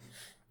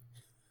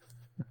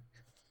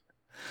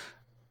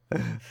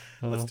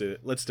 Let's do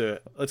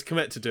it. Let's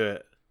commit to do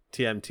it.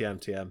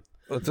 TM.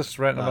 Well, just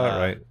rent them out,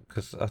 right?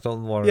 Because I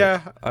don't want.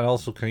 Yeah. And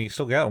also, can you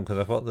still get them? Because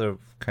I thought they've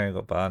kind of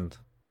got banned.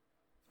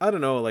 I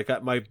don't know. Like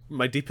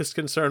my deepest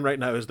concern right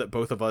now is that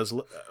both of us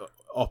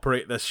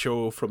operate this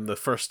show from the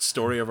first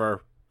story of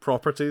our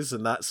properties,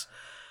 and that's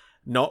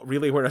not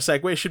really where a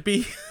segue should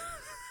be.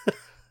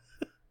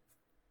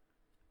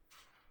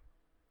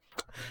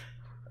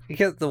 You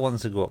get the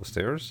ones that go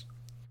upstairs.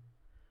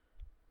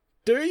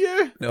 Do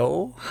you?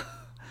 No.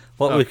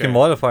 Well, we can Okay.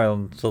 modify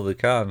them so they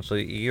can. So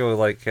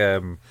like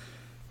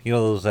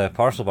those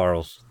parcel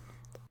barrels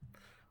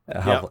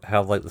that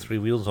have like the 3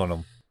 wheels on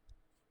them.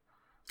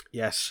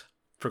 Yes,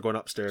 for going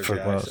upstairs. For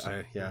yeah, going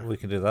up- yeah. We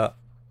can do that.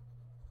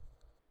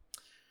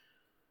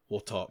 We'll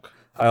talk.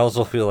 I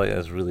also feel like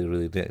it's really,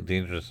 really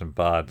dangerous and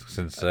bad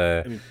since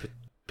I mean,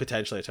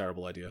 potentially a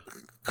terrible idea.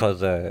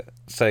 because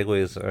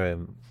segways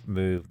are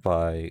moved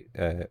by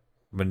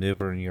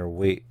maneuvering your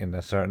weight in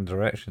a certain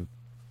direction.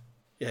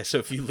 Yeah, so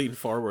if you lean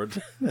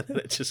forward, and then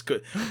it just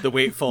the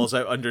weight falls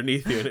out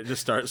underneath you, and it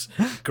just starts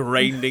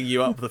grinding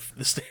you up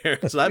the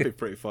stairs. That'd be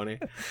pretty funny.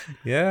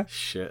 Yeah.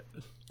 Shit.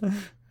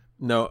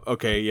 No,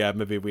 okay, yeah,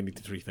 maybe we need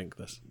to rethink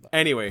this.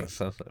 Anyway,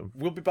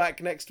 we'll be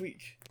back next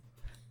week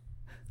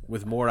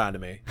with more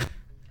anime.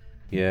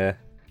 Yeah,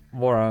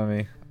 more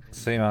anime,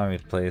 same anime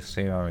place,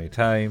 same anime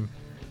time.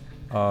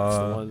 That's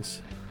the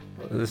ones.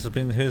 This has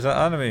been Who's That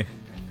Anime.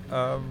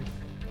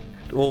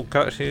 We'll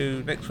catch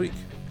you next week.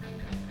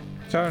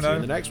 Ciao See you now.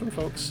 in the next one,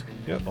 folks.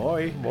 Yep.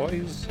 Bye.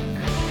 Boys.